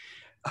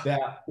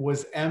that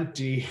was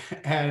empty,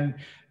 and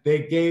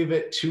they gave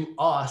it to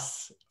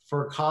us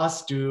for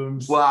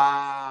costumes.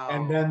 Wow.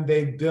 And then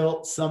they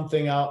built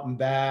something out and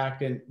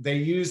back, and they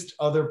used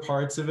other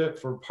parts of it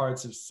for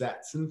parts of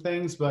sets and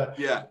things. But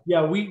yeah,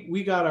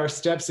 we got our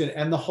steps in,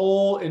 and the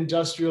whole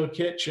industrial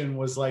kitchen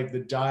was like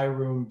the dye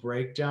room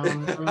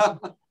breakdown room.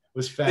 It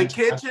was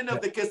fantastic. The kitchen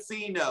of the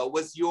casino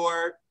was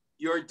your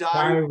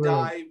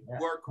dye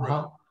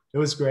workroom. It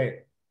was great.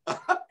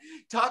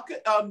 Talk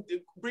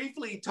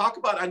briefly. Talk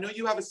about. I know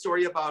you have a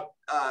story about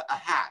a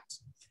hat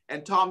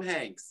and Tom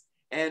Hanks.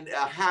 And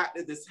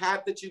this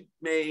hat that you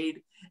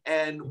made,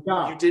 and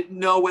you didn't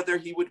know whether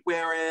he would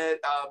wear it.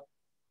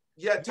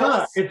 Tell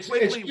us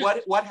quickly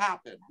what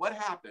happened. What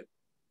happened?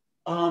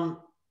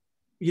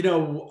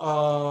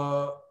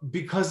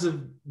 Because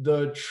of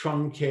the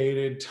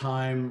truncated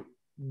time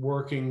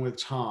working with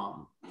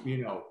Tom,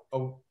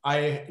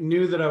 I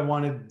knew that I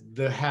wanted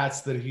the hats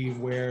that he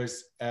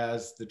wears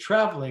as the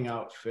traveling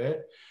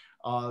outfit.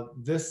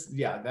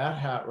 That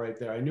hat right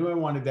there, I knew I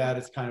wanted that.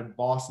 It's kind of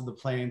Boss of the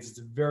Plains. It's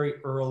a very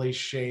early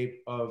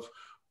shape of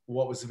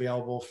what was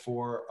available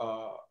for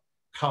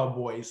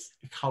cowboy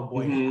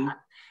hat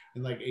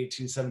in like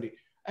 1870.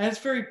 And it's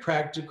very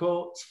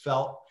practical. It's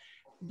felt.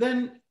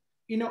 Then,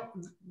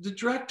 the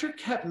director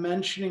kept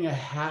mentioning a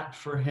hat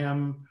for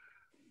him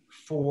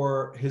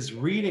for his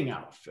reading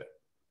outfit.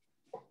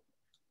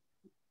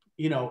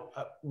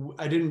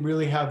 I didn't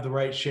really have the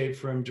right shape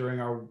for him during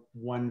our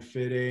one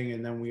fitting,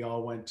 and then we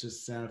all went to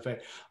Santa Fe.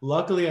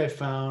 Luckily, I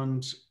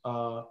found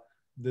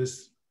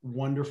this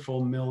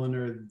wonderful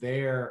milliner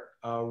there,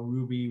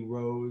 Ruby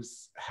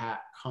Rose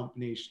Hat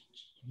Company.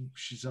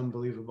 She's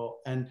unbelievable.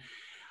 And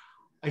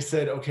I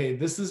said, okay,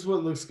 this is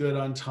what looks good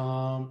on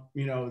Tom.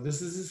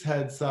 This is his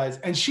head size.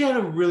 And she had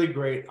a really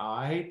great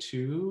eye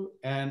too.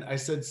 And I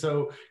said,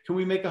 so can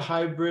we make a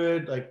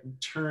hybrid, like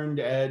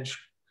turned edge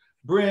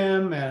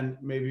brim and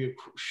maybe a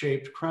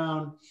shaped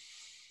crown?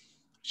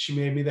 She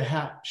made me the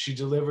hat. She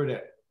delivered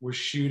it. We're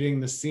shooting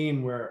the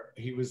scene where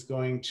he was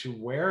going to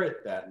wear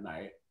it that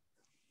night.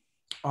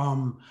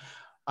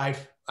 I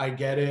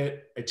get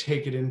it. I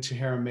take it into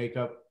hair and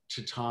makeup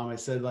to Tom. I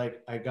said,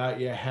 like, I got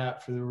you a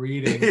hat for the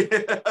reading.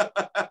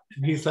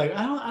 He's like,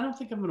 I don't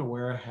think I'm gonna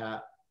wear a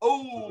hat.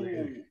 Oh.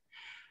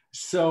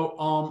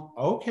 So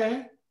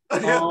okay.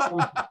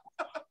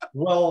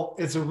 Well,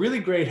 it's a really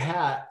great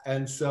hat,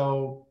 and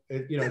so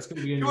it's going to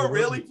be. You were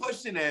really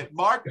pushing it.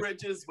 Mark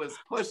Bridges was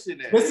pushing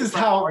it. This is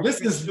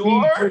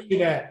me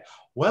pushing it.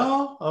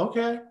 Well,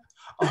 okay.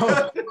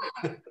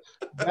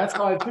 That's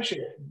how I push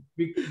it.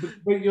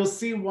 But you'll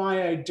see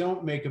why I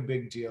don't make a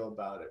big deal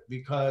about it,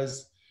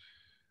 because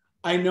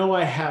I know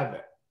I have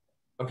it.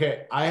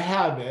 Okay, I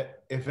have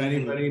it if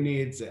anybody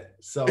needs it.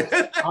 So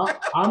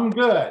I'm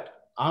good.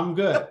 I'm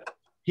good.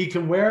 He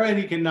can wear it.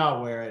 He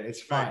cannot wear it.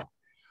 It's fine.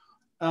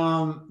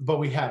 But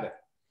we have it.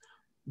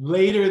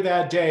 Later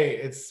that day,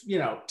 it's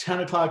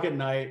 10 o'clock at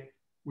night.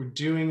 We're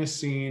doing a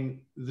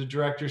scene. The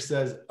director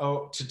says,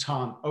 to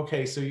Tom,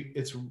 okay, so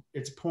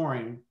it's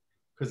pouring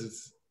because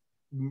it's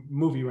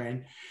movie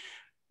rain.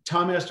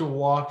 Tom has to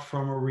walk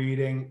from a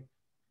reading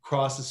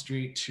across the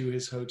street to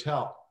his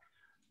hotel.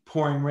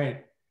 Pouring rain.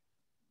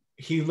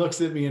 He looks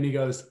at me and he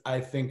goes,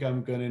 I think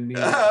I'm gonna need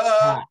a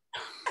hat.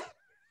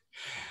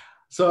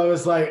 So I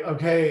was like,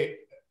 okay,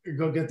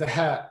 go get the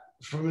hat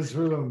from his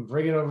room,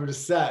 bring it over to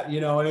set,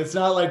 and it's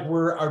not like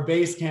our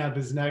base camp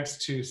is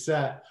next to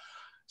set.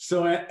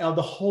 So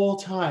the whole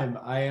time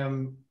I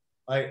am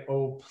like,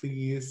 oh,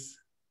 please,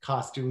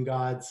 costume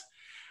gods,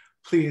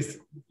 please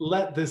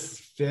let this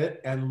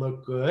fit and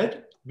look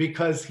good,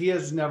 because he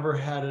has never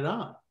had it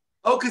on.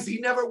 Oh, because he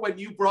never, when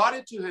you brought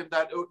it to him,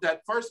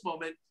 that first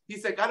moment,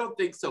 he's like, I don't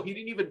think so. He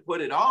didn't even put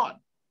it on.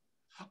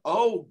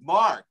 Oh,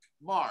 Mark,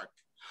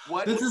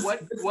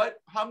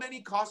 how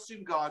many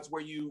costume gods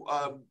were you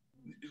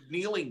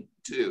kneeling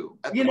to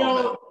at the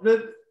moment?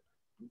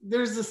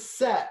 There's a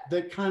set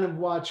that kind of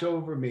watch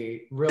over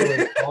me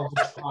really all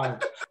the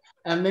time.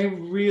 And they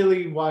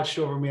really watched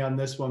over me on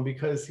this one,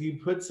 because he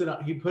put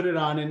it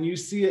on, and you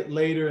see it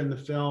later in the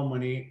film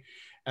when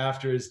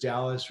after his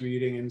Dallas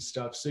reading and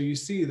stuff. So you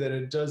see that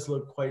it does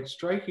look quite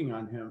striking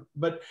on him.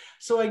 But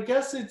so I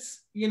guess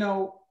it's,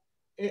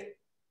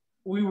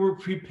 we were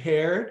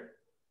prepared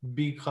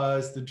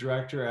because the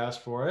director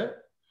asked for it.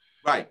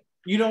 Right.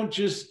 You don't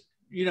just,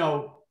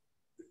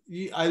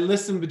 I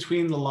listen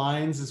between the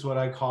lines is what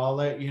I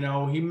call it.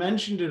 He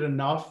mentioned it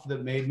enough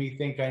that made me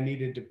think I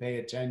needed to pay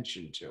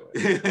attention to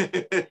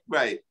it.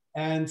 Right.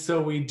 And so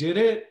we did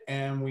it,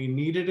 and we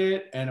needed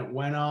it, and it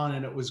went on,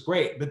 and it was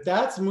great. But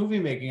that's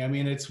movie making. I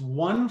mean, it's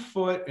one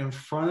foot in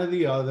front of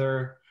the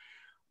other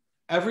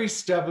every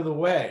step of the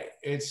way.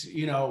 It's,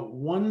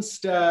 one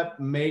step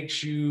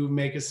makes you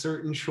make a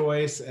certain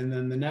choice, and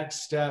then the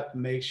next step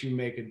makes you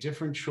make a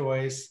different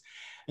choice.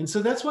 And so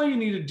that's why you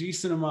need a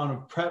decent amount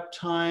of prep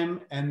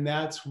time. And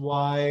that's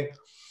why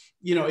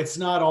you know, it's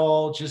not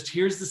all just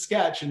here's the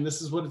sketch and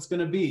this is what it's going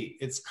to be.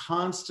 It's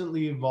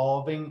constantly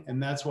evolving.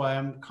 And that's why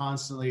I'm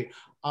constantly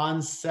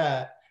on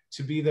set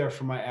to be there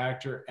for my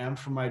actor and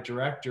for my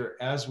director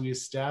as we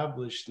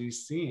establish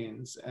these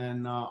scenes.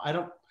 And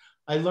I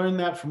learned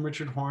that from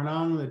Richard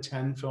Hornon, the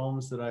 10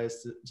 films that I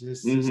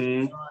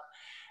assisted on.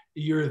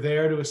 You're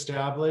there to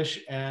establish,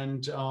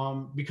 and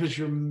because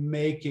you're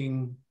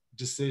making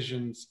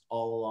decisions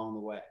all along the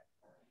way.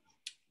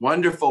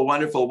 Wonderful,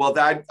 wonderful. Well,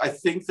 that I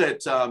think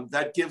that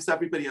that gives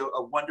everybody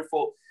a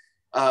wonderful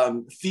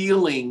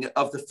feeling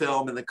of the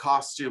film and the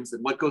costumes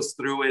and what goes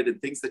through it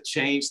and things that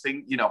change,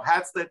 you know,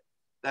 hats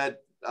that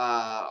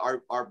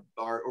are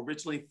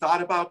originally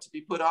thought about to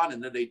be put on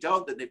and then they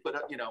don't, then they put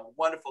up, you know,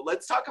 wonderful.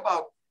 Let's talk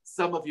about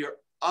some of your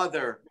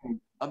other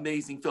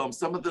amazing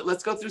films.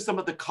 Let's go through some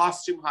of the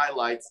costume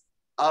highlights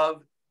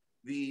of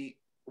the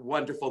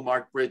wonderful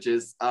Mark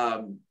Bridges.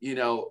 You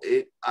know,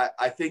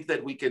 I think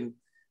that we can,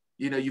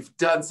 you know, you've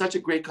done such a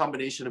great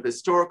combination of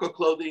historical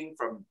clothing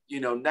from,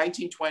 you know,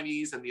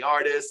 1920s and the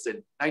artists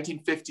and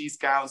 1950s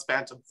gowns,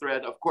 Phantom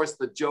Thread, of course,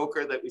 the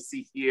Joker that we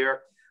see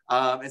here.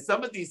 And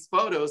some of these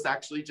photos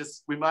actually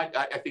just remind,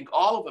 I think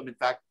all of them, in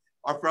fact,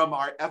 are from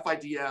our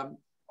FIDM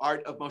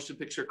Art of Motion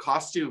Picture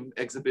Costume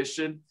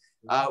exhibition.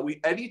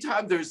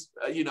 Anytime there's,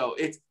 you know,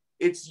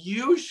 it's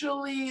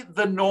usually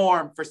the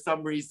norm for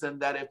some reason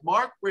that if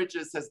Mark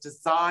Bridges has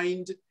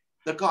designed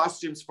the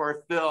costumes for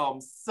a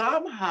film,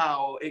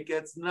 somehow it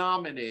gets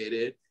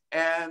nominated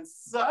and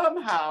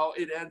somehow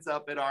it ends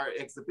up at our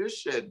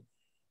exhibition.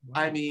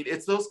 Wow. I mean,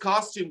 it's those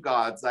costume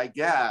gods, I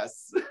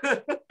guess.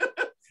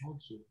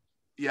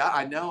 Yeah,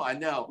 I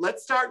know.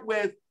 Let's start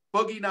with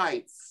Boogie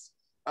Nights.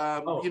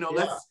 You know,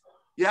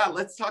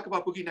 let's talk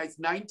about Boogie Nights,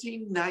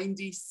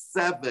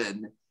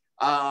 1997.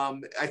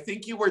 I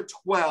think you were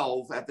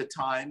 12 at the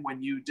time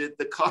when you did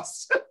the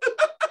costume.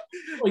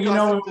 Well, you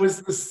know,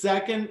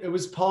 it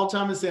was Paul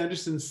Thomas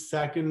Anderson's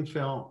second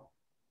film.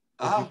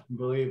 If you can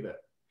believe it.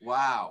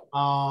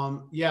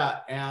 Wow. Yeah,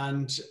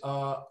 and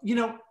you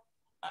know,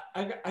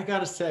 I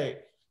gotta say,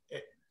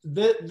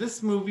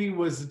 this movie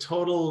was a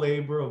total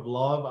labor of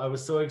love. I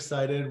was so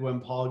excited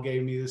when Paul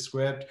gave me the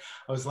script.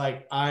 I was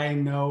like, I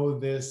know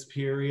this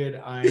period.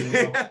 I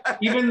know.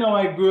 Even though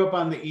I grew up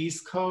on the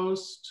East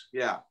Coast.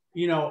 Yeah.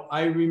 You know,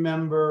 I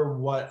remember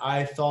what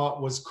I thought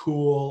was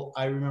cool.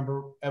 I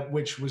remember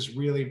which was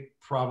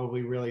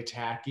probably really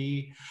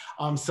tacky.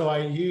 So I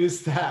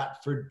used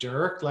that for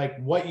Dirk.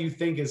 Like, what you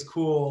think is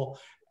cool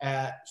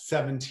at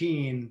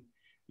 17,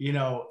 you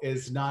know,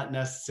 is not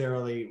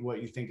necessarily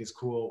what you think is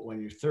cool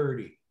when you're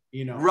 30.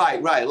 You know,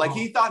 right. Like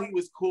he thought he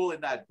was cool in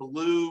that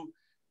blue,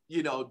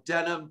 you know,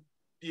 denim,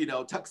 you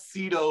know,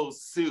 tuxedo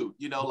suit.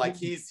 You know, like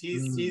he's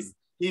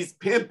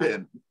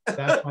pimping.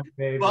 That's my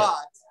favorite.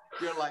 But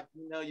you're like,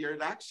 no,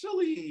 you're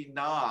actually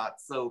not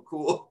so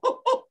cool.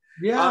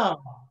 Yeah,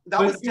 that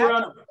was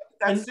denim.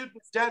 That suit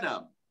was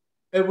denim.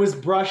 It was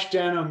brushed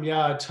denim.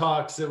 Yeah,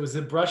 tux. It was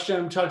a brushed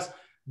denim tux.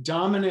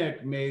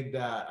 Dominic made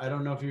that. I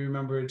don't know if you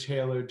remember a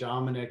tailor,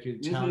 Dominic, a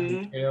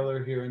talented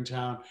tailor here in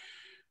town,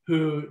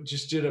 who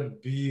just did a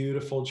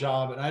beautiful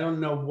job. And I don't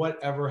know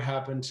whatever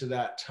happened to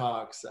that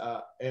tux.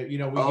 You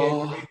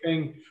know,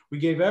 we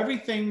gave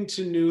everything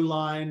to New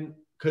Line,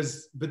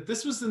 but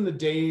this was in the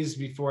days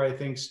before I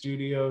think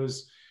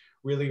studios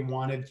really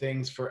wanted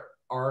things for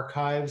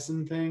archives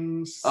and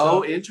things.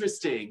 So,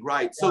 interesting.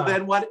 Right. So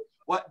then what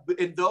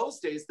in those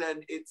days,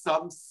 then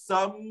some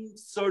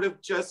sort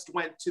of just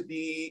went to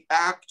the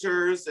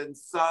actors and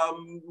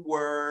some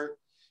were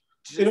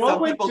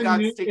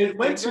It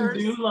went to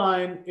New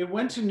Line. It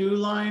went to New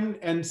Line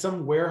and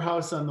some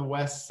warehouse on the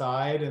west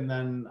side, and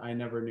then I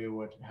never knew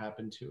what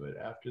happened to it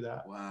after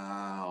that.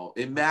 Wow!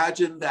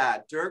 Imagine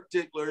that, Dirk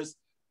Diggler's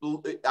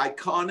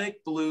iconic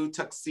blue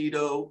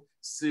tuxedo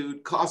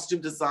suit,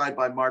 costume designed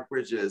by Mark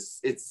Bridges.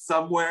 It's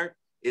somewhere.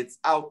 It's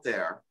out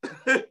there.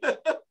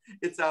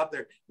 It's out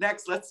there.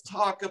 Next, let's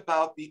talk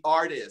about The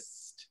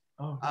Artist.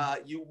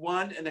 You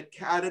won an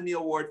Academy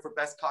Award for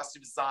Best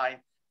Costume Design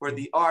for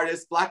The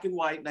Artist, black and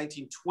white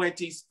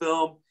 1920s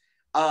film.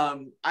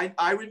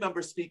 I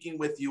remember speaking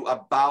with you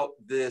about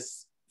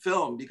this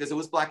film because it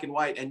was black and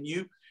white, and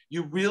you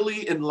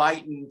really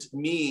enlightened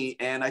me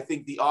and I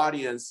think the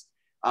audience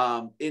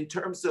in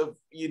terms of,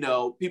 you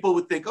know, people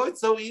would think, oh,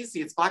 it's so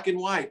easy, it's black and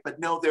white, but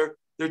no,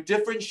 they're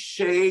different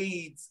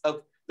shades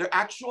of, they're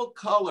actual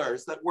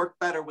colors that work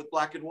better with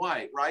black and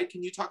white, right?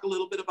 Can you talk a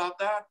little bit about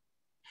that?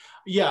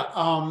 Yeah,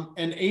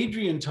 and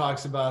Adrian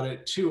talks about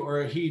it too,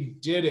 or he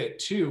did it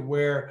too,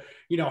 where,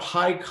 you know,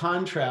 high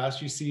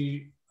contrast, you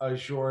see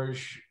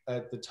Georges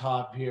at the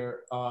top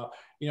here,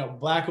 you know,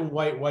 black and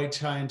white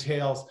tie and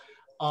tails,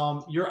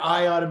 your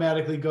eye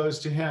automatically goes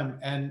to him.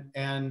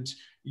 And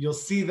you'll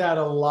see that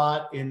a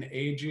lot in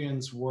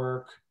Adrian's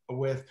work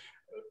with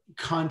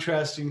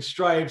contrasting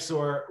stripes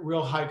or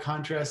real high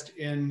contrast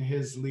in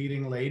his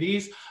leading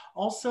ladies.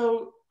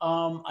 Also,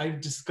 I've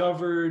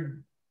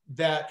discovered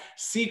that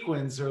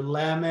sequins or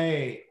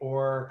lame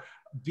or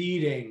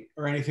beading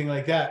or anything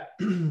like that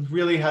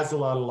really has a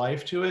lot of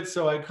life to it.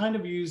 So I kind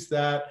of use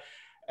that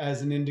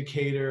as an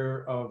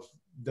indicator of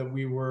that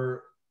we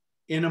were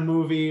in a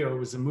movie or it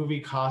was a movie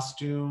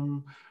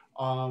costume.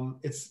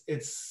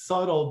 It's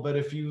subtle, but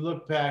if you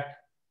look back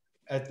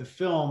at the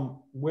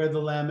film, where the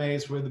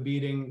lames, where the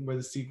beating, where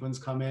the sequins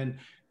come in,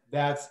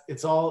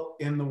 it's all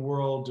in the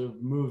world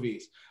of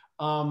movies.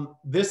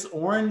 This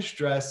orange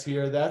dress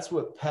here, that's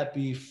what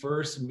Pepe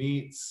first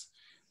meets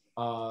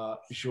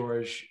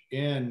George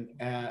in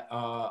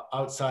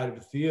outside of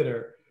a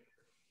theater.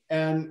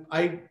 And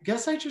I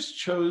guess I just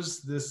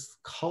chose this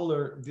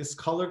color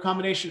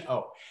combination.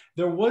 Oh,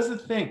 there was a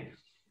thing.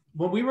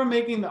 When we were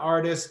making the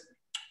artist,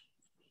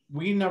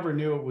 we never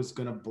knew it was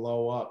going to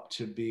blow up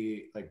to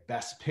be like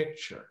Best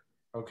Picture.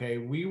 Okay.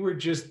 We were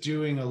just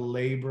doing a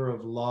labor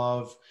of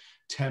love,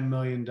 $10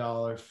 million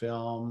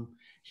film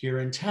here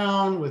in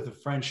town with a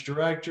French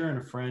director and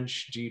a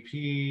French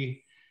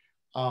DP,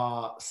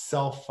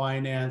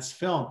 self-financed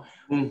film.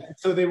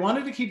 So they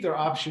wanted to keep their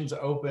options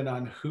open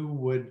on who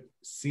would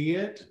see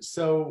it.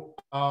 So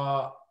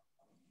I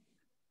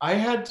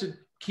had to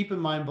keep in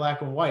mind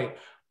black and white,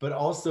 but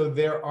also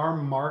there are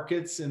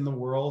markets in the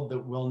world that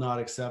will not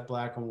accept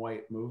black and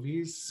white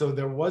movies. So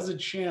there was a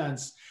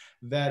chance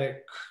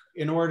that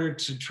in order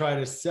to try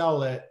to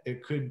sell it,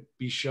 it could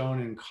be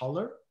shown in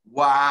color.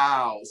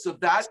 Wow. So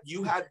that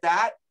you had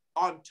that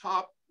on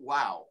top.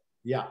 Wow.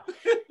 Yeah.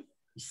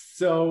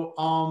 So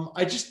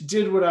I just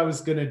did what I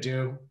was going to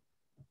do.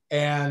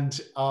 And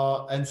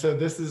so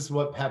this is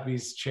what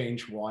Pepe's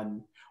change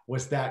one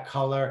was, that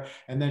color.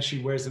 And then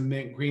she wears a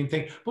mint green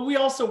thing. But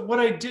what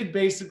I did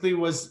basically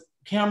was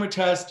camera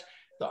test.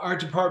 The art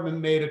department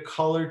made a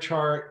color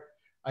chart.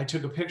 I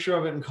took a picture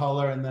of it in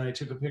color, and then I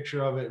took a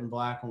picture of it in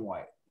black and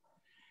white.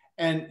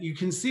 And you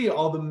can see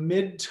all the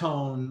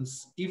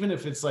mid-tones, even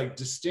if it's like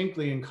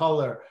distinctly in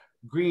color,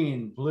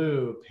 green,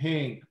 blue,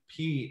 pink,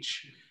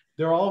 peach,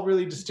 they're all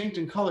really distinct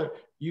in color.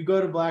 You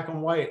go to black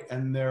and white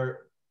and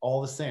they're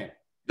all the same.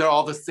 They're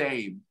all the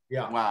same.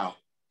 Yeah. Wow.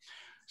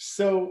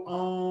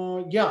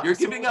 So yeah. You're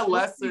giving a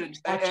lesson.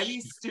 Any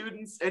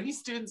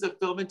students of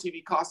film and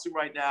TV costume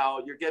right now,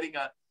 you're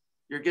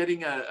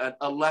getting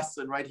a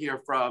lesson right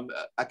here from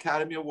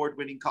Academy Award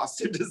winning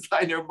costume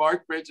designer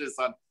Mark Bridges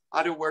on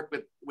how to work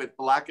with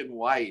black and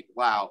white.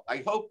 Wow. I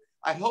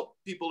hope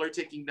people are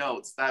taking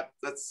notes.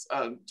 That's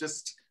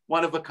just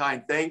one of a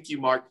kind. Thank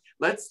you, Mark.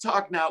 Let's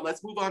talk now.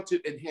 Let's move on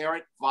to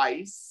Inherent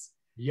Vice.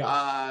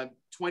 Yeah.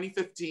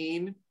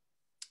 2015.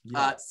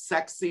 Yeah.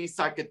 Sexy,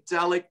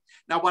 psychedelic.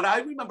 Now, what I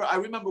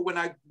remember when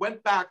I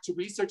went back to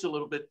research a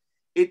little bit,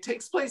 it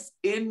takes place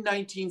in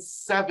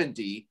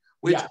 1970,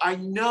 which yeah. I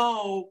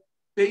know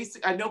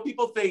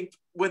people think,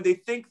 when they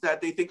think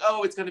that, they think,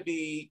 oh, it's going to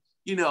be,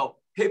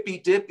 hippy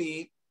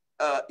dippy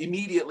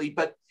immediately.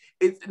 But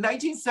it's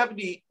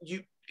 1970,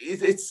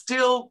 you're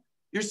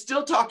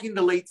still talking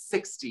the late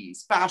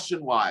 60s,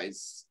 fashion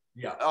wise.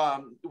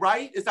 Yeah.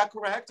 Right? Is that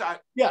correct?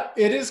 Yeah,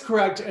 it is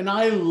correct. And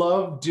I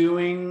love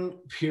doing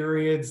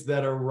periods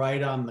that are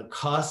right on the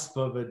cusp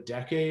of a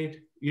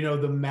decade.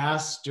 The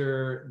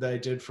master that I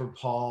did for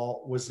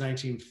Paul was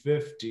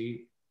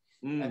 1950,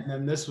 and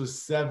then this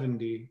was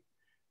 70.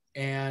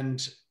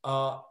 And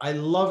I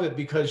love it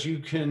because you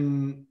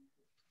can,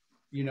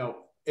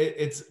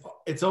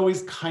 it's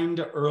always kind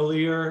of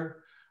earlier.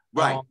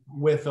 Right.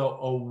 With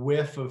a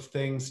whiff of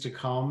things to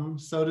come,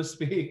 so to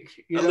speak.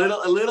 A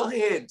little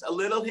hint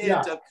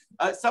yeah.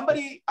 of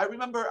somebody. I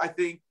remember, I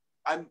think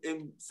I'm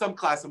in some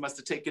class I must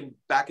have taken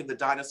back in the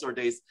dinosaur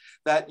days,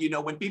 that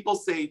when people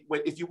say,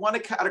 if you want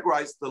to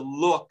categorize the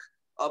look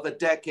of a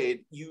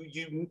decade, you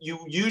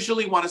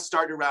usually want to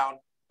start around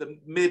the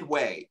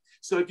midway.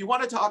 So if you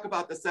want to talk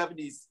about the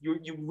 70s,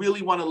 you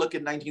really want to look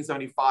at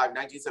 1975,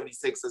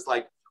 1976 as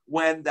like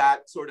when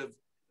that sort of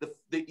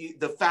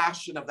the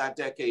fashion of that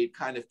decade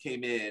kind of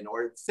came in,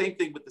 or same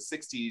thing with the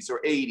 60s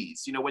or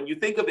 80s. When you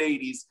think of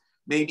 80s,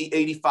 maybe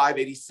 85,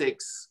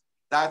 86,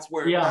 that's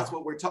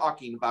what we're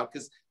talking about.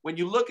 Because when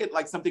you look at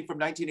like something from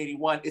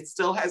 1981, it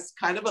still has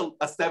kind of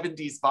a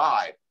 70s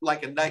vibe,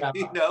 like a night,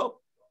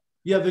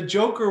 Yeah, the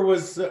Joker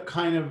was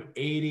kind of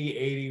 80,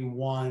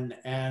 81,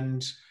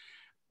 and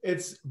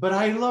but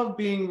I love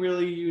being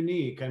really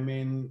unique. I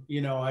mean,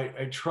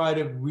 I try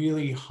to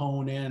really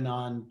hone in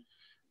on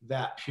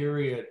that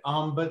period.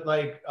 But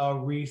like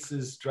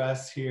Reese's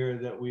dress here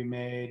that we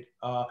made,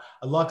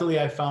 luckily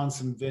I found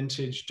some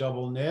vintage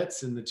double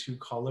knits in the two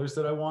colors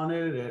that I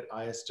wanted at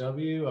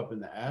ISW up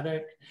in the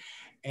attic.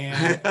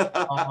 And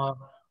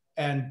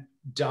and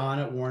Don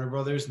at Warner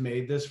Brothers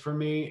made this for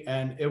me.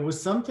 And it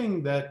was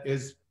something that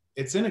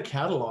it's in a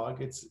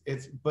catalog.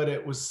 But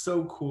it was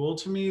so cool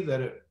to me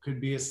that it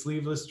could be a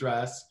sleeveless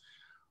dress,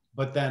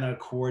 but then a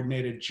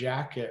coordinated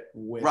jacket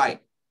with right.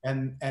 it.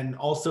 And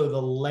also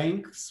the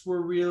lengths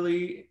were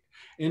really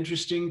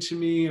interesting to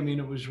me. I mean,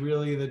 it was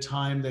really the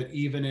time that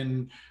even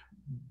in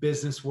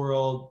business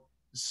world,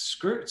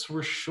 skirts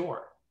were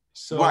short.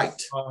 So, right.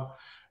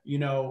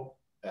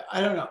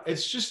 I don't know.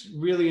 It's just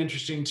really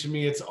interesting to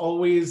me. It's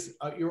always,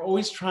 you're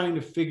always trying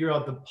to figure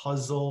out the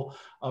puzzle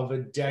of a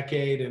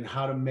decade and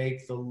how to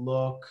make the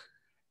look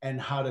and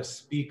how to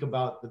speak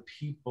about the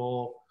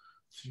people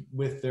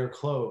with their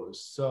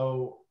clothes.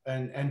 So,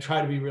 and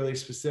try to be really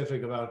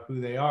specific about who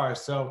they are.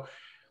 So,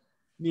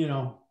 you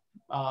know,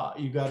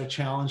 you got a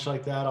challenge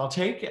like that, I'll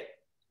take it.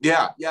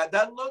 Yeah, yeah,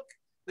 that look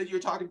that you're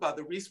talking about,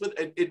 the Reese with,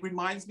 it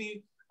reminds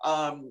me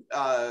of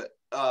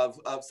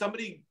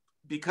somebody,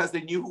 because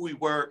they knew who we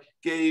were,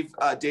 gave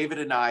David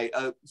and I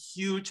a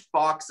huge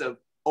box of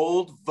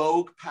old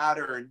Vogue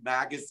pattern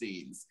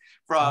magazines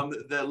from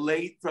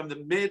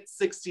the mid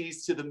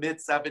 60s to the mid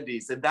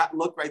 70s. And that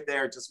look right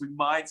there just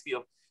reminds me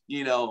of,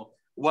 you know,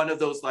 one of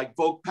those like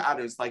Vogue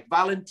patterns, like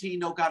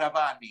Valentino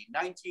Garavani,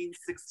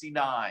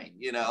 1969,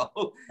 you know,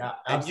 Yeah,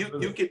 and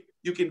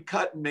you can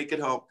cut and make it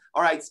home.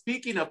 All right,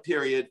 speaking of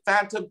period,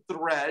 Phantom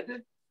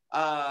Thread,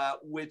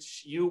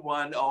 which you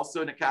won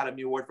also an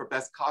Academy Award for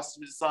Best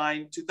Costume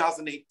Design,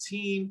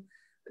 2018.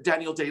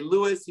 Daniel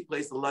Day-Lewis, he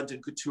plays the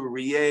London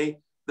couturier.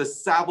 The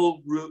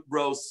Savile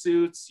Row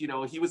suits, you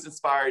know, he was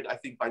inspired, I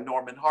think, by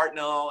Norman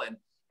Hartnell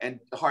and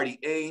Hardy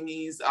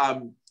Amies.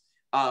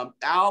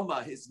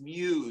 Alma, his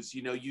muse,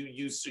 you know,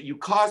 you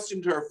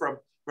costumed her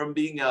from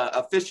being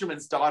a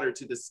fisherman's daughter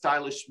to the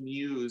stylish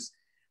muse.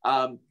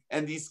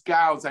 And these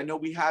gowns, I know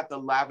we had the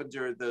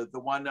lavender, the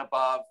one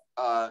above,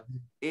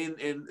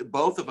 in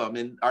both of them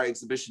in our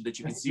exhibition that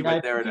you can see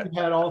right there. You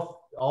had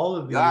all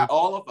of these. Yeah,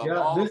 all of them. Yeah,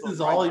 all this of them is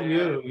right all there.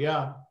 you.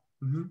 Yeah.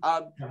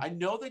 I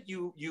know that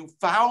you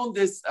found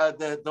this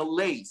the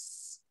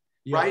lace,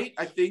 right?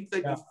 I think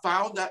that you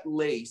found that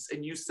lace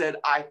and you said,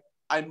 I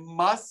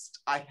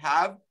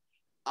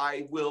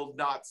will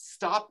not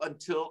stop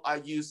until I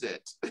use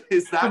it.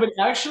 Is that? No, but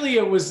actually,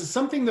 it was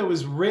something that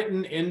was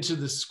written into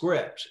the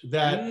script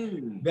that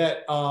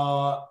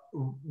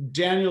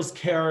Daniel's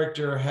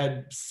character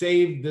had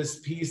saved this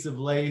piece of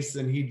lace,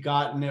 and he'd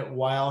gotten it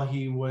while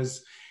he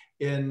was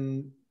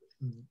in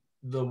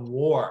the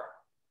war,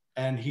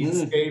 and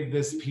he'd saved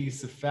this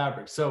piece of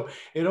fabric. So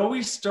it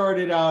always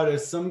started out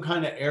as some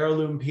kind of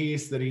heirloom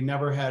piece that he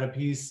never had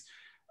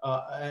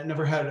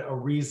never had a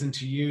reason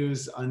to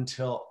use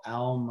until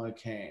Alma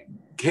came.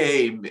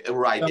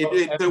 Right. So,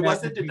 there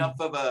wasn't enough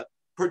of a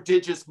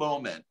prodigious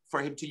moment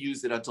for him to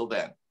use it until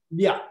then.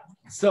 Yeah.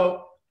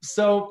 So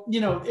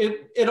you know,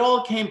 it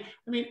all came.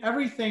 I mean,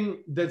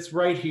 everything that's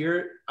right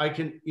here, I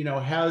can, you know,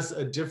 has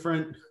a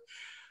different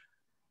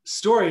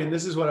story. And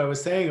this is what I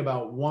was saying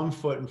about one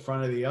foot in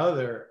front of the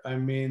other. I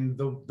mean,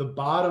 the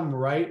bottom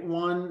right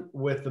one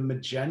with the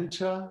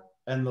magenta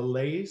and the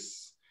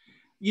lace,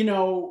 you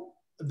know,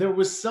 there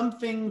was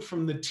something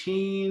from the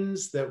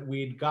teens that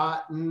we'd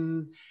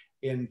gotten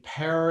in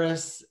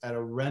Paris at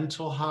a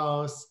rental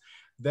house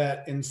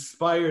that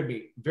inspired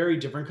me. Very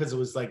different because it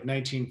was like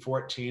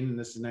 1914 and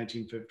this is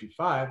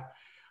 1955.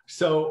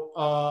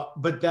 So,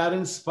 but that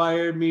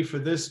inspired me for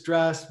this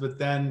dress. But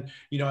then,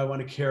 you know, I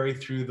want to carry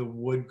through the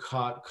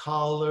woodcut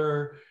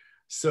collar.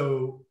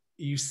 So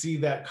you see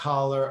that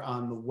collar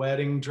on the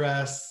wedding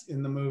dress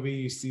in the movie.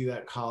 You see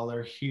that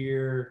collar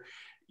here,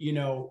 you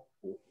know.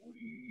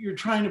 You're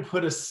trying to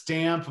put a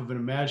stamp of an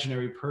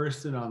imaginary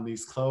person on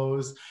these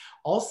clothes.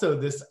 Also,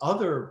 this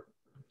other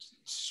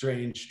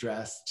strange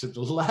dress to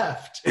the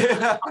left,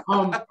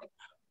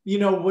 you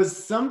know, was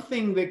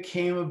something that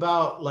came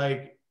about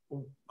like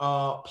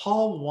Paul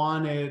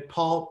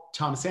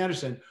Thomas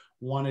Anderson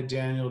wanted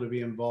Daniel to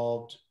be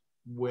involved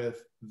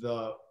with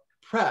the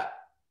prep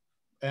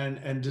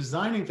and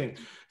designing things.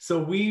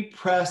 So we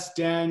pressed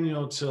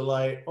Daniel to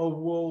like, oh,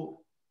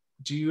 well,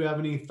 do you have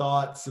any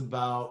thoughts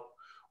about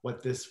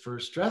what this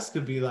first dress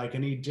could be like?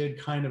 And he did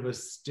kind of a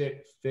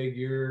stick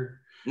figure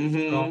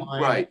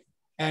right,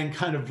 and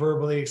kind of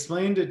verbally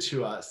explained it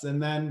to us. And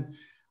then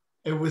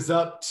it was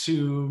up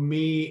to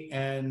me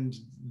and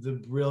the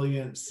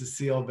brilliant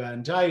Cecile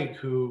Van Dyke,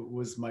 who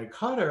was my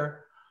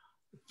cutter,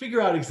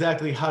 figure out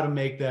exactly how to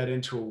make that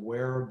into a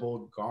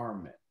wearable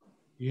garment.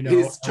 You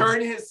know,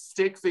 turn his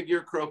stick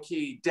figure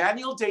croquis,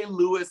 Daniel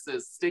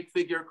Day-Lewis's stick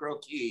figure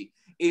croquis,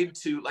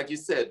 into, like you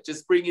said,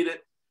 just bringing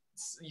it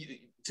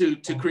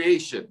to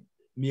creation.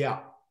 Yeah.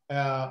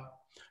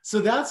 So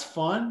that's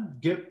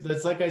fun.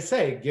 That's like I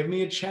say, give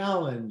me a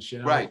challenge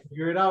and I'll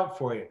figure it out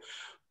for you.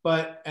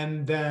 But,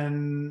 and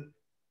then,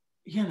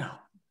 you know,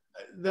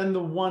 then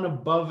the one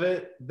above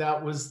it,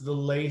 that was the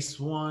lace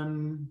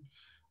one.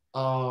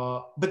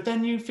 But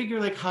then you figure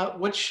like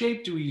what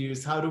shape do we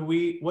use?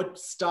 What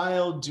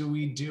style do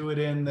we do it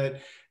in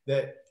that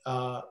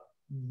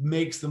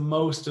makes the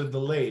most of the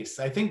lace?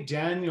 I think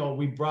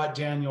we brought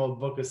Daniel a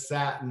book of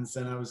satins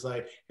and I was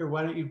like, here,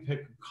 why don't you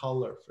pick a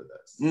color for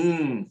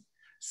this?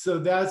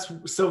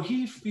 So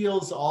he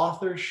feels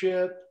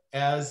authorship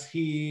as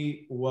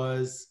he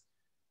was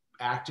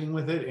acting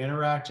with it,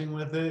 interacting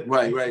with it.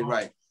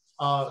 Right.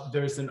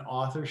 There's an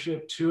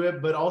authorship to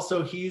it, but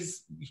also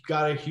he's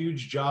got a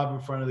huge job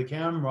in front of the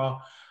camera.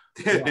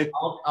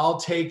 I'll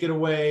take it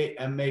away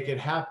and make it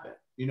happen.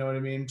 You know what I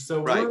mean? So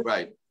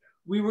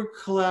we were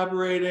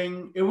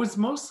collaborating. It was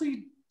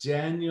mostly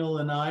Daniel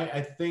and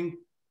I think,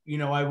 you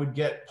know, I would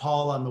get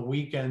Paul on the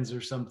weekends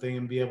or something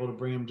and be able to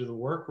bring him to the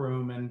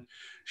workroom and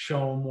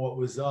show him what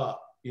was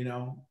up, you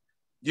know?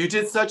 You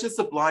did such a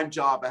sublime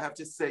job. I have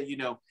to say, you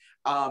know,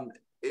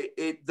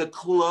 the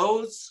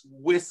clothes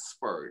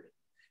whispered.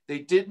 They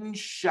didn't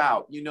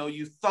shout. You know,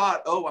 you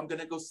thought, oh, I'm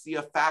going to go see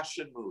a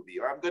fashion movie,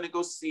 or I'm going to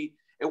go see.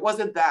 It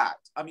wasn't that.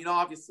 I mean,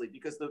 obviously,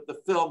 because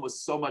the film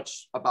was so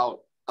much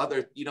about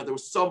other, you know, there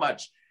was so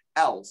much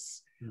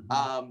else,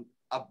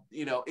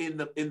 you know, in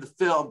the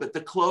film. But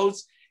the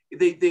clothes,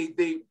 they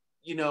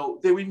you know,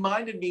 they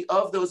reminded me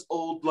of those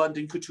old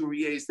London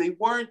couturiers. They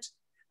weren't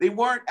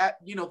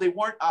you know, they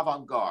weren't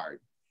avant-garde.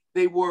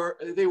 They were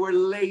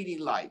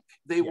ladylike.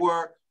 They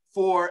were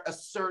for a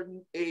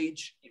certain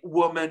age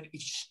woman,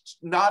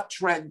 not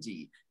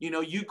trendy. You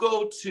know, you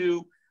go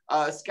to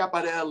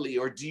Schiaparelli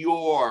or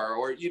Dior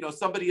or, you know,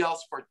 somebody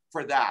else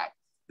for that.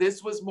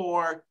 This was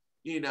more,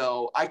 you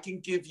know, I can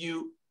give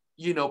you,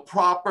 you know,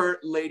 proper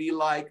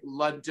ladylike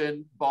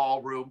London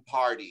ballroom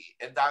party.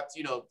 And that's,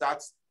 you know,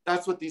 that's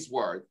what these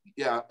were.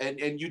 Yeah.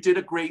 And you did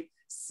a great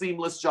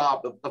seamless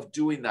job of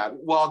doing that.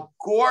 While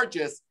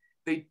gorgeous,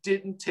 they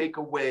didn't take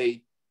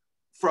away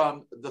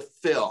from the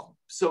film.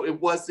 So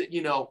it wasn't,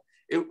 you know,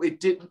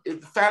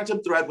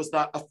 Phantom Thread was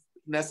not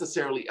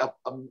necessarily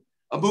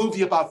a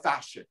movie about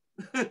fashion.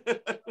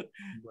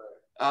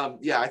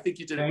 Yeah, I think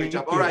you did a great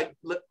job. All right,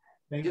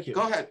 thank you.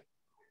 Go ahead.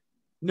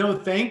 No,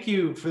 thank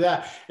you for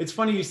that. It's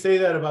funny you say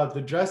that about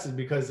the dresses,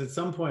 because at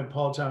some point,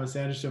 Paul Thomas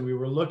Anderson, we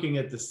were looking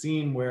at the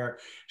scene where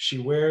she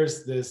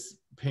wears this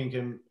pink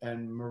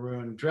and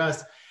maroon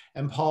dress.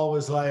 And Paul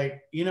was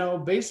like, you know,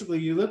 basically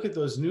you look at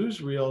those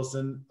newsreels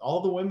and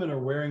all the women are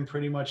wearing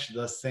pretty much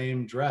the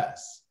same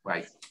dress.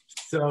 Right.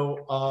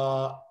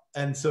 So,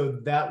 and so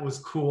that was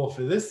cool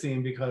for this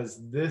scene,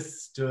 because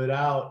this stood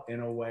out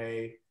in a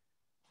way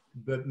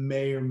that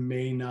may or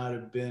may not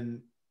have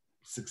been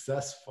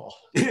successful.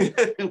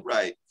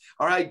 Right.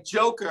 All right,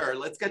 Joker.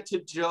 Let's get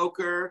to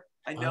Joker.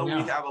 I know we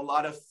have a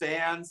lot of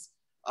fans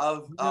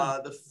of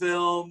the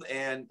film,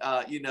 and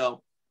you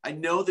know, I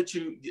know that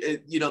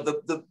you know,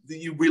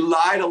 you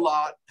relied a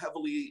lot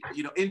heavily,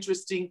 you know,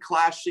 interesting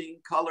clashing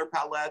color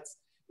palettes.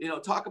 You know,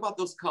 talk about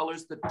those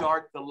colors, the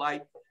dark, the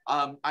light.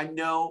 I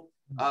know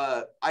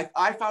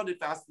I found it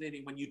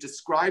fascinating when you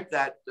described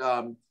that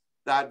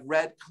that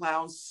red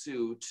clown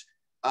suit.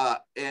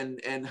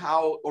 And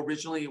how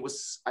originally it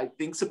was, I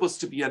think, supposed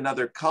to be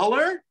another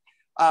color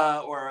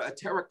or a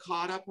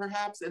terracotta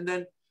perhaps. And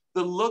then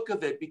the look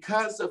of it,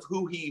 because of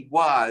who he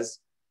was,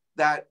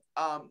 that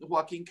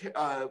Joaquin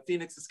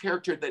Phoenix's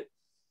character, that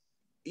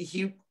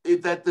you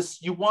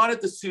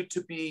wanted the suit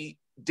to be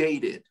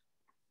dated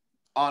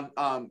on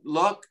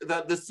look,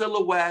 the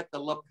silhouette, the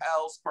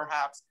lapels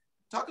perhaps.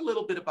 Talk a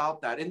little bit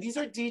about that. And these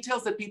are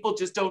details that people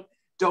just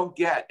don't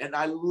get. And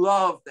I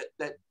love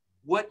that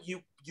what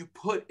you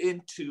put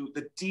into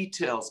the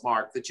details,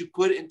 Mark, that you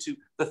put into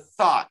the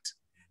thought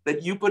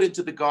that you put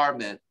into the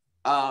garment.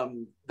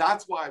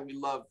 That's why we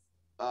love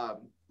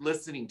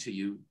listening to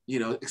you, you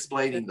know,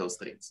 explaining those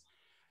things.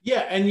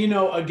 Yeah. And, you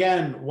know,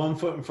 again, one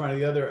foot in front of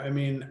the other. I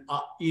mean,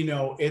 you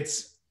know,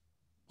 it's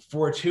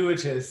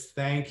fortuitous.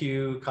 Thank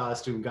you,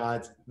 costume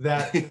gods,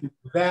 that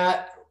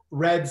that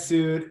red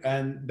suit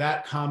and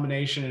that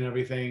combination and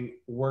everything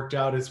worked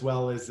out as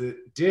well as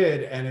it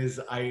did and is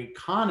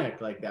iconic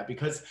like that,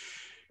 because,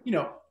 you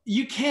know,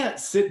 you can't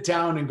sit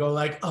down and go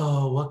like,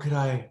 oh, what could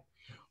I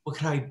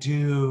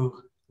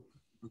do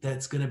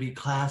that's going to be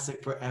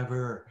classic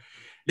forever?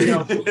 You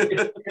know,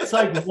 it's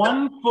like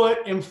one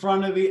foot in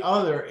front of the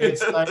other.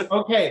 It's like,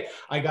 okay,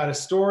 I got a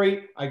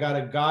story. I got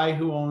a guy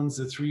who owns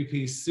a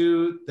three-piece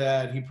suit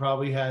that he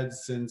probably had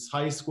since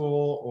high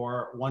school,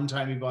 or one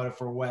time he bought it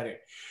for a wedding.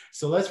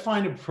 So let's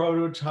find a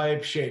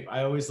prototype shape.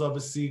 I always love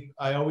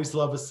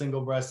a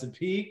single-breasted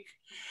peak.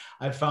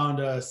 I found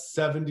a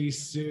 70s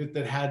suit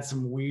that had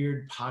some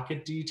weird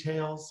pocket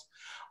details.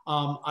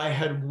 I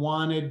had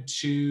wanted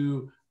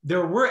to,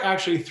 there were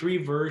actually 3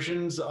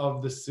 versions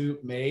of the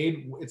suit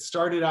made. It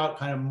started out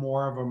kind of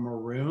more of a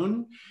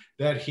maroon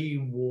that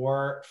he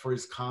wore for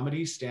his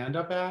comedy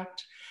stand-up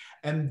act.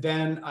 And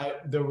then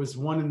there was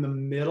one in the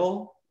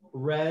middle,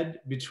 red,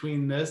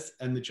 between this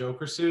and the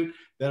Joker suit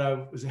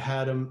that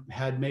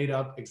had made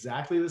up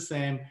exactly the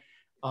same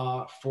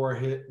for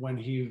when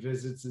he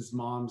visits his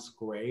mom's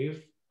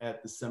grave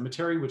at the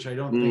cemetery, which I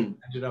don't think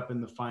ended up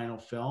in the final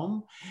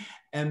film.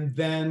 And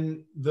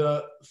then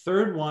the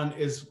third one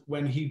is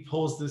when he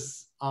pulls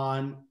this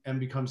on and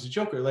becomes a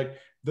Joker. Like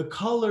the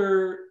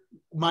color,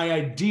 my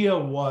idea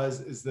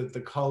is that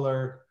the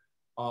color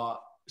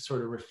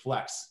sort of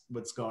reflects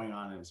what's going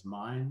on in his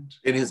mind.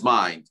 In his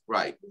mind,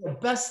 right. The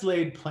best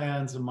laid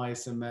plans of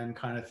mice and men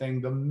kind of thing.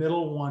 The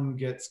middle one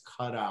gets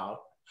cut out.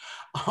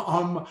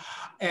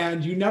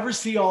 And you never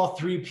see all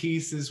 3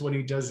 pieces when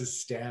he does his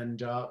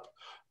stand-up.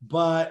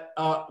 But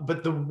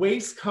the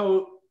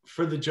waistcoat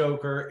for the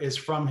Joker is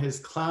from his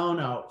clown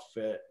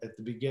outfit at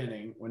the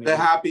beginning, when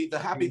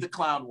the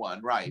clown one,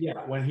 right?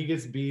 Yeah, when he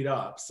gets beat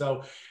up.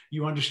 So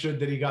you understood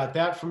that he got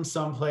that from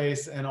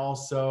someplace, and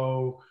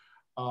also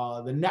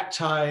the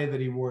necktie that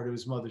he wore to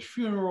his mother's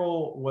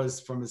funeral was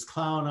from his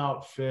clown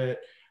outfit.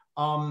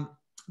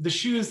 The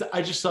shoes,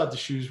 I just thought the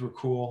shoes were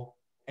cool,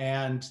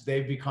 and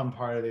they've become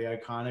part of the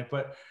iconic.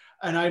 But,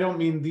 and I don't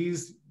mean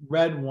these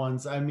red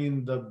ones, I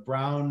mean the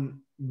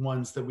brown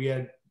ones that we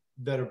had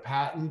that are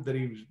patent that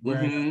he was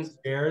wearing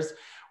upstairs.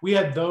 We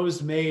had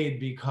those made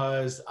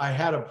because I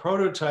had a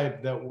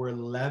prototype that were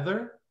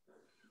leather,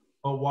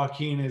 but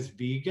Joaquin is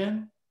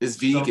vegan.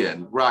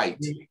 Right.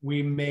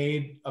 We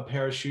made a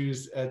pair of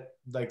shoes at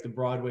like the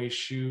Broadway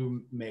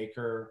shoe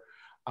maker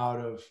out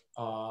of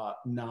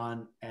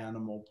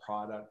non-animal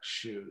product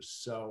shoes.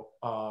 So,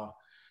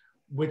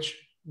 which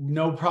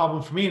no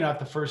problem for me, not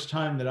the first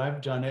time that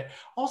I've done it.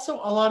 Also,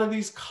 a lot of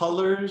these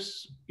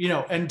colors, you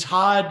know, and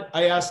Todd,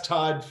 I asked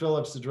Todd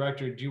Phillips, the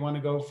director, do you want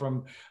to go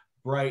from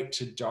bright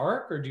to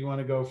dark or do you want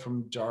to go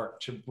from dark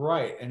to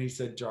bright? And he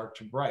said dark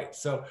to bright.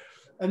 So,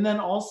 and then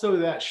also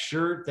that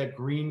shirt, that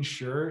green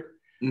shirt,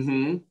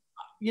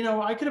 you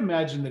know, I could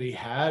imagine that he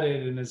had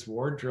it in his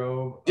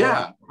wardrobe.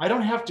 Yeah. I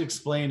don't have to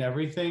explain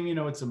everything, you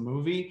know, it's a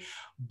movie.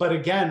 But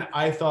again,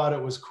 I thought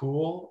it was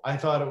cool. I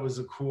thought it was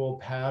a cool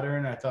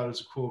pattern. I thought it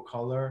was a cool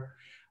color.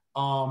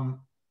 I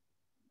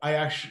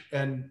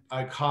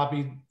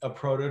copied a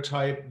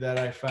prototype that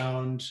I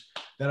found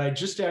that I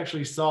just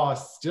actually saw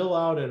still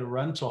out at a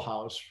rental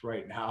house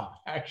right now.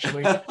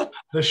 Actually,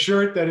 the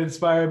shirt that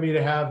inspired me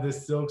to have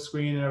this silk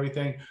screen and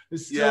everything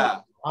is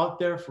still out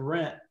there for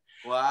rent.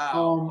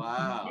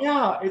 Wow.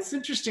 Yeah, it's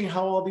interesting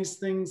how all these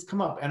things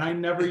come up. And I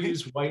never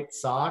use white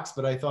socks,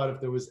 but I thought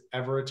if there was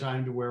ever a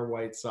time to wear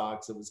white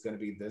socks, it was going to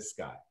be this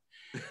guy.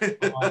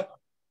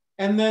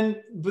 And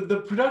then the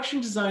production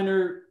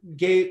designer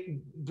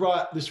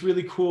brought this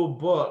really cool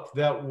book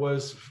that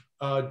was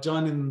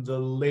done in the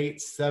late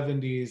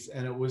 70s.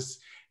 And it was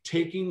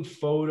taking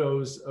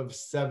photos of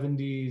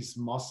 70s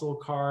muscle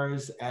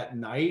cars at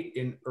night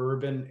in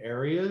urban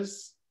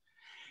areas.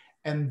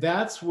 And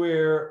that's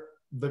where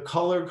the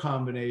color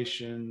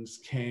combinations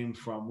came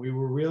from. We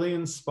were really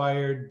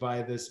inspired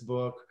by this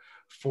book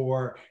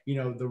for, you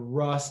know, the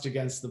rust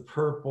against the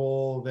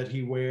purple that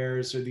he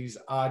wears, or these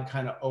odd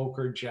kind of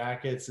ochre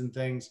jackets and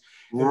things.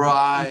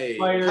 Right.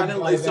 Kind of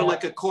like, so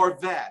like a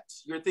Corvette.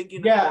 You're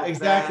thinking yeah,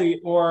 exactly.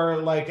 Or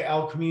like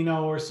El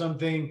Camino or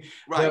something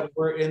that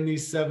were in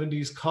these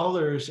 70s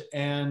colors.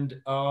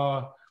 And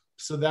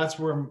so that's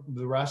where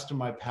the rest of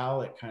my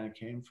palette kind of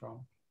came from.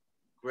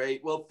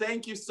 Great. Well,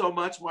 thank you so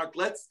much, Mark.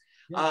 Let's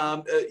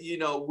you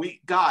know,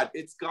 we've gone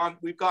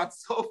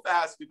so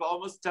fast. We've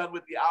almost done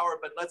with the hour,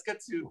 but let's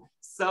get to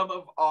some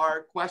of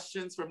our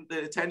questions from the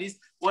attendees.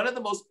 One of the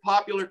most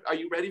popular, are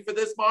you ready for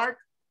this, Mark?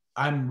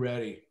 I'm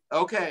ready.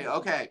 Okay.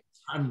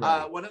 I'm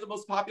ready. One of the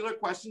most popular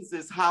questions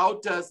is,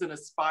 how does an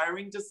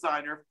aspiring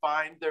designer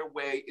find their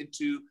way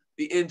into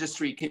the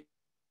industry?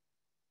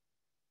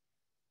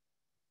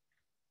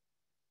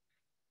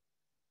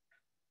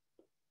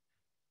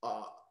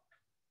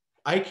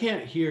 I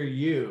can't hear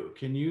you.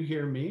 Can you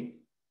hear me?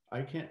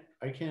 I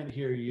can't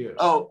hear you.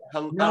 Oh,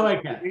 hello. No, I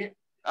can't.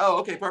 Oh,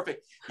 okay,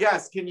 perfect.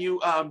 Yes, can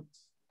you,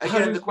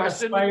 again, the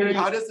question would be,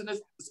 how does an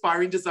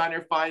aspiring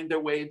designer find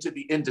their way into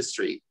the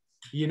industry?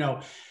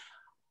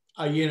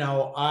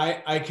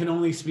 I can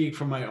only speak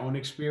from my own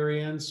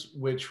experience,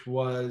 which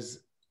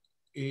was,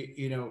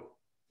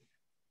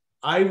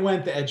 I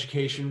went the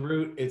education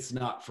route. It's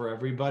not for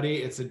everybody.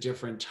 It's a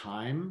different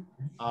time.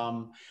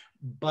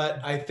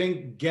 But I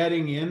think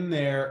getting in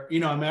there,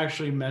 I'm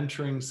actually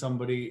mentoring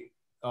somebody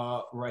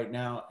right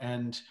now.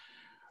 And,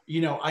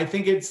 I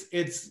think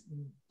it's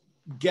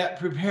get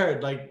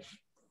prepared, like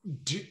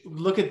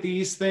look at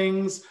these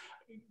things,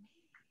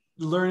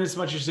 learn as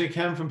much as you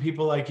can from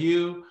people like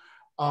you,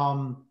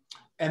 and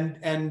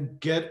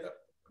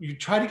you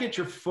try to get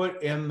your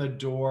foot in the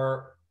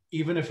door,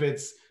 even if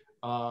it's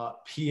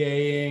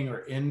PAing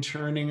or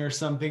interning or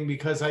something,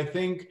 because I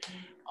think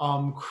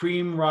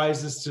cream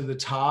rises to the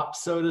top,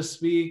 so to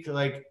speak.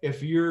 Like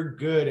if you're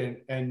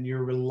good and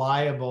you're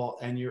reliable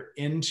and you're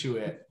into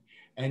it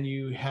and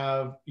you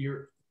have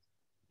your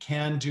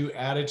can-do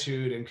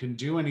attitude and can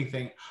do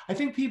anything, I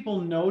think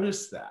people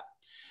notice that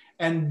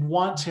and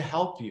want to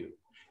help you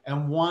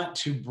and want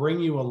to bring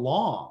you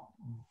along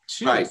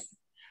too. Right.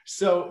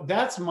 So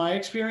that's my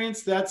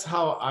experience. That's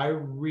how I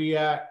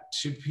react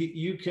to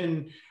you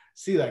can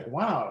see, like,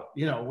 wow,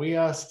 we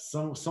asked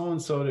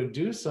so-and-so to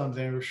do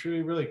something.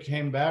 She really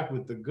came back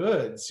with the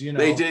goods,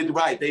 They did,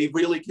 right. They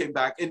really came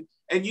back. And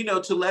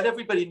to let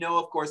everybody know,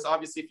 of course,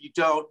 obviously, if you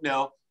don't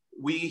know,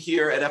 we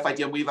here at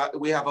FIDM,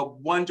 we have a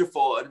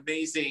wonderful,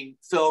 amazing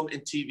film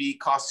and TV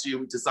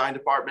costume design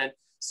department.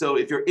 So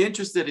if you're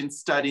interested in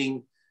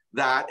studying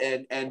that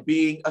and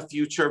being a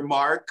future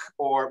Mark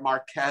or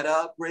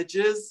Marquetta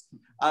Bridges,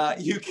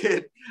 you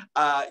could,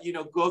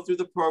 go through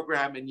the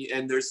program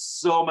and there's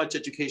so much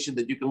education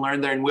that you can learn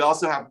there. And we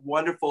also have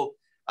wonderful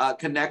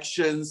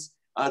connections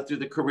through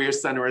the Career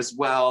Center as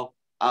well.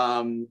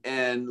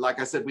 And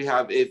like I said, we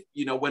have,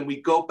 when we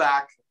go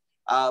back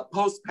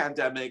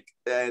post-pandemic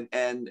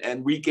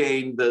and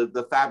regain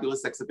the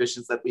fabulous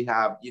exhibitions that we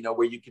have,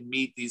 where you can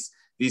meet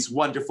these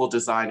wonderful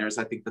designers,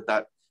 I think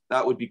that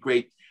would be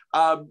great.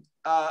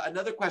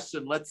 Another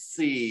question, let's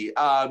see.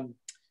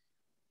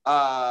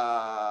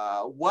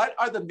 what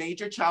are the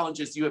major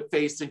challenges you have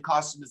faced in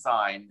costume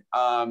design?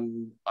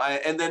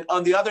 And then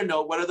on the other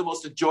note, what are the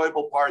most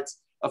enjoyable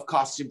parts of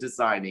costume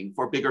designing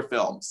for bigger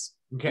films?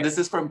 Okay. And this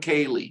is from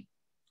Kaylee.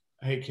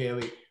 Hey,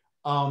 Kaylee.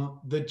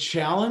 The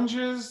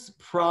challenges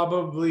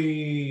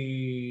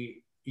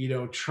probably, you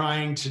know,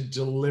 trying to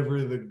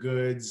deliver the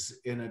goods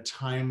in a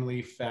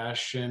timely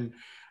fashion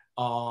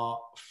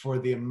for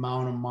the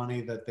amount of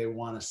money that they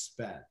want to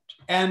spend,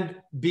 and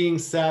being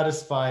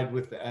satisfied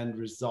with the end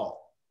result.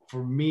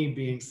 For me,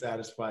 being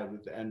satisfied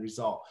with the end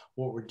result,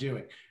 what we're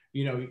doing,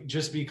 you know,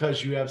 just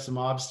because you have some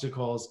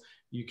obstacles,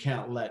 you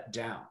can't let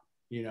down,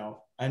 you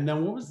know. And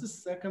then what was the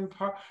second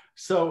part?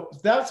 So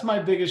that's my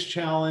biggest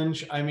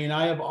challenge. I mean,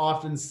 I have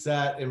often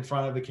sat in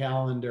front of the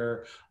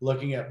calendar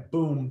looking at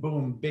boom,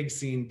 boom, big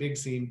scene, big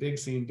scene, big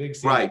scene, big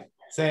scene, right,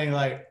 saying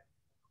like,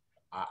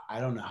 I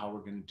don't know how we're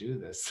going to do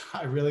this.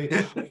 I really,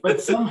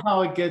 but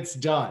somehow it gets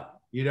done.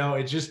 You know,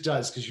 it just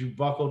does, because you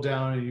buckle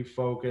down and you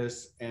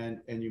focus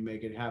and you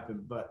make it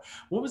happen. But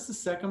what was the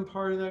second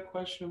part of that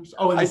question?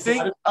 Oh, and I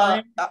think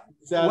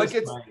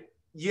satisfying.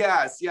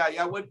 Yes,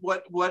 yeah.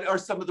 What are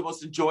some of the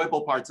most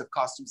enjoyable parts of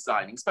costume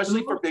designing,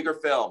 especially for bigger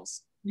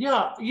films?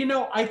 Yeah, you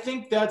know, I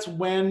think that's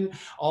when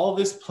all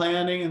this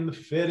planning and the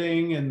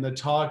fitting and the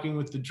talking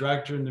with the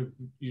director and the,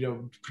 you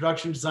know,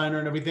 production designer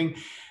and everything,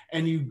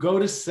 and you go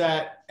to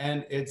set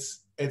and it's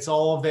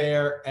all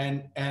there,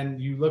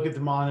 and you look at the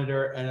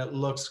monitor and it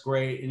looks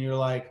great, and you're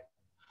like,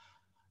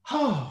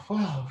 oh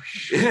wow,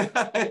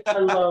 I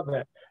love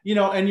it. You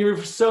know, and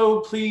you're so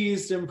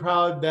pleased and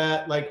proud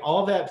that like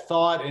all that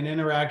thought and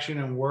interaction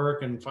and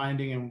work and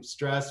finding and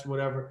stress,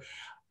 whatever,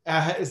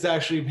 is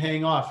actually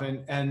paying off.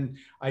 And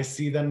I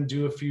see them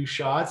do a few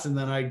shots, and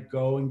then I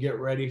go and get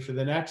ready for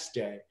the next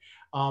day.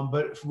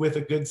 But with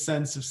a good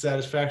sense of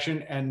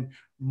satisfaction and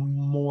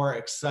more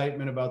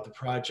excitement about the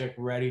project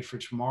ready for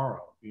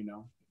tomorrow, you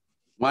know.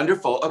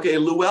 Wonderful. Okay,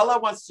 Luella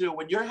wants to know,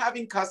 when you're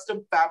having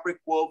custom fabric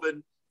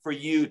woven for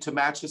you to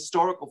match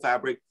historical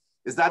fabric,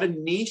 is that a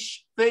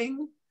niche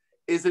thing?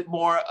 Is it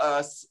more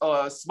a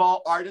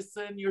small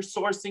artisan you're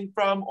sourcing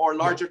from, or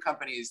larger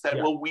companies that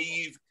will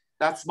weave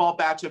that small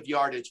batch of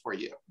yardage for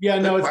you? Yeah,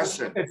 no,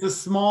 it's a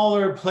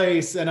smaller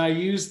place, and I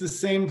used the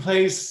same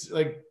place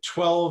like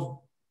 12,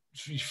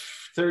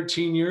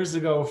 13 years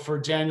ago for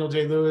Daniel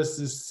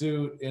Day-Lewis's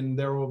suit in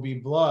There Will Be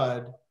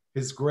Blood,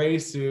 his gray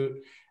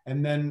suit.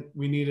 And then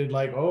we needed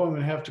like, oh, I'm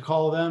gonna have to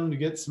call them to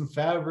get some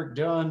fabric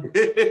done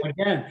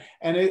again.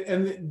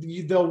 And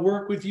they'll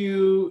work with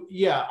you.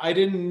 Yeah, I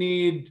didn't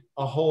need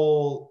a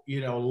whole,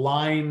 you know,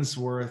 line's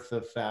worth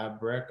of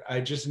fabric.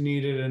 I just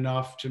needed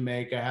enough to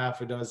make a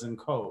half a dozen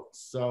coats.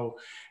 So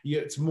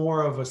it's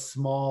more of a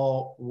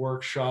small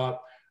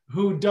workshop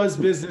who does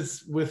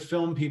business with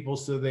film people,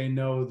 so they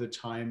know the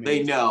timing.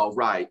 They know,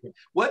 right?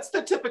 What's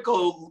the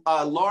typical?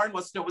 Lauren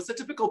wants to know, what's the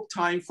typical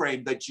time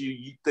frame that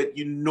you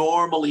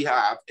normally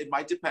have? It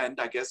might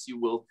depend. I guess you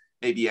will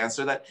maybe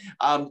answer that.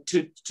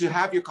 To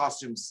have your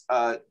costumes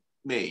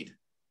made.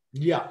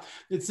 Yeah,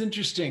 it's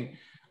interesting.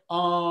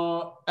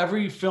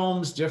 Every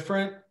film's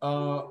different,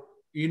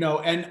 you know,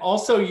 and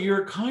also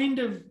you're kind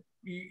of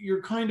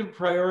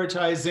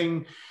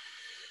prioritizing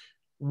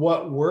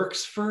what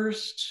works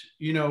first.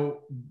 You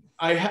know,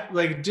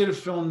 I did a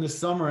film this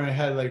summer and I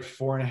had like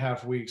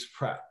 4.5 weeks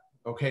prep.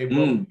 Okay,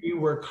 but we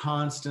were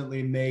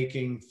constantly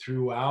making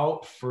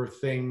throughout for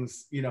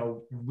things, you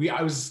know,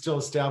 I was still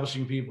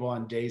establishing people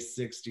on day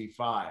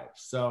 65.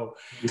 So,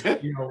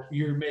 you know,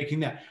 you're making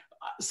that.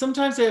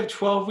 Sometimes I have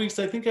 12 weeks.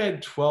 I think I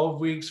had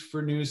 12 weeks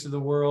for News of the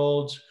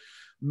World,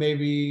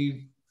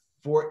 maybe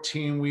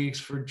 14 weeks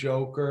for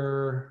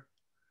Joker.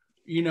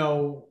 You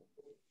know,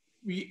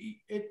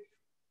 it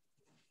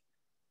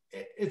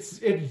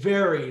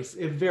varies.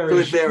 It varies. So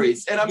it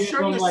varies, and I'm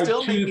sure you're like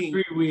still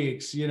 2-3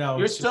 weeks. You know,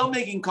 you're still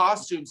making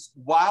costumes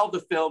while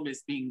the film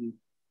is being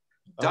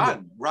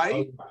done,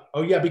 right?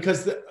 Oh yeah,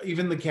 because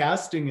even the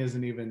casting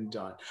isn't even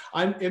done.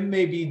 It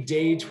may be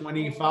day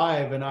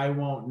 25, and I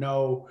won't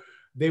know.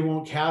 They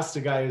won't cast a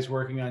guy who's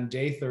working on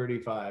day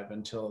 35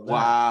 until then.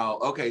 Wow.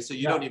 Okay, so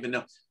you don't even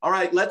know. All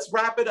right, let's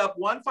wrap it up.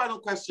 One final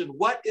question.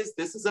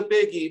 This is a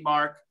biggie,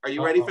 Mark. Are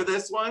you ready for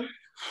this one?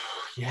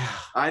 Yeah.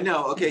 I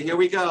know. Okay, here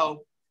we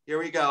go.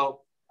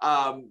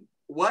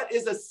 What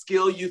is a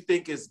skill you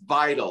think is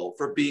vital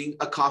for being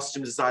a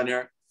costume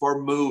designer for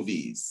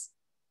movies?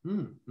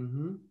 Okay.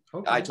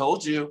 I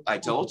told you.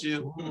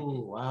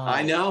 Ooh, wow.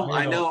 I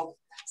know.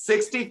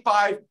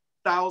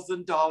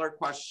 $65,000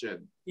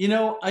 question. You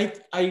know, I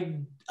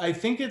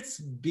think it's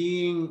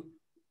being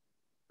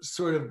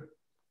sort of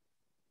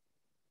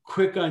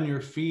quick on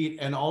your feet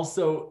and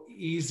also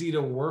easy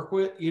to work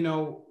with. You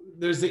know,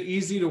 there's the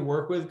easy to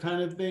work with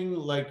kind of thing.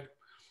 Like,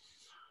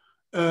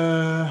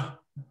 you're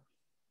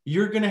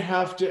gonna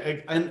have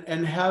to,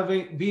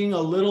 and being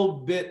a little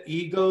bit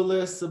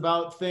egoless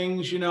about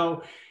things. You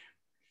know,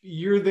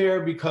 you're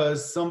there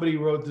because somebody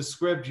wrote the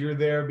script, you're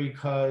there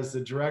because the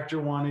director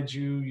wanted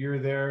you, you're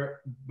there,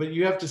 but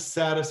you have to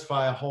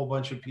satisfy a whole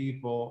bunch of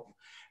people.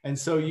 And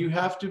so you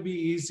have to be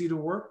easy to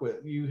work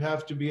with. You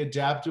have to be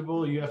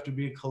adaptable. You have to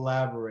be a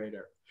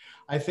collaborator.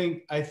 I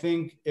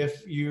think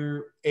if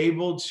you're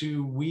able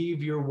to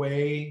weave your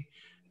way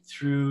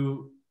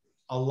through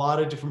a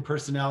lot of different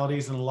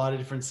personalities and a lot of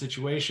different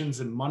situations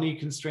and money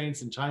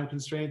constraints and time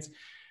constraints,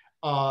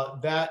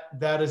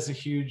 that is a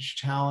huge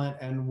talent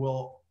and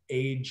will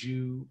aid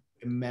you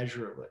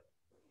immeasurably.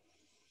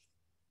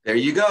 There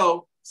you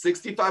go.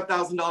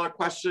 $65,000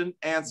 question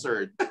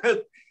answered.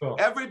 Cool.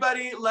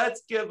 Everybody,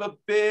 let's give a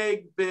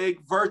big, big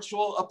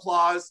virtual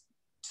applause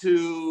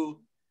to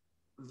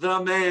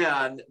the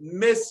man,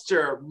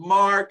 Mr.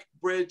 Mark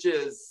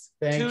Bridges,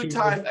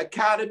 two-time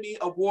Academy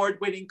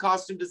Award-winning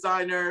costume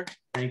designer.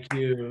 Thank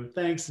you.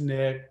 Thanks,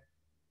 Nick.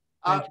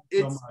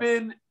 It's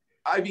been,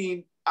 I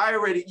mean,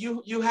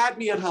 you had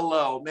me at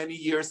Hello many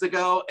years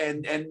ago,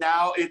 and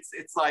now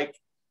it's like,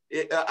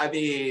 I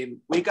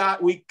mean, we got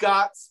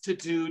to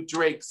do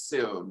Drake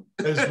soon.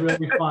 It was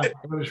really fun.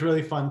 It was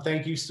really fun.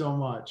 Thank you so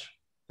much.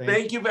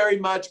 Thank you very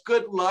much.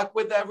 Good luck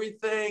with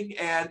everything,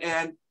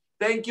 and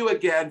thank you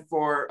again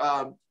for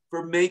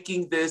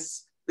making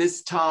this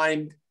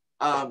time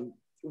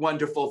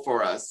wonderful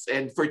for us,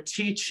 and for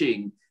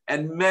teaching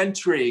and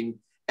mentoring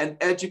and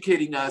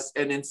educating us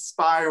and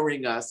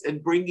inspiring us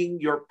and bringing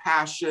your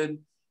passion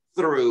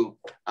through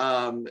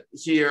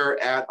here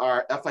at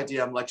our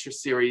FIDM lecture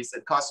series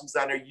at Costume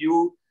Designer.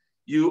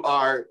 You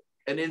are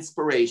an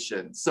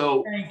inspiration.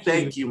 So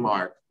thank you,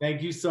 Mark.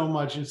 Thank you so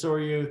much. And so are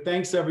you.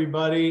 Thanks,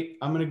 everybody.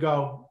 I'm going to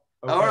go.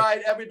 Okay. All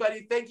right,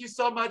 everybody. Thank you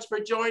so much for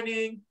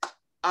joining.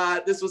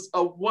 This was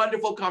a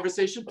wonderful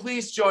conversation.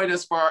 Please join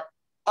us for our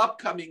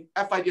upcoming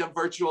FIDM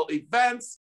virtual events.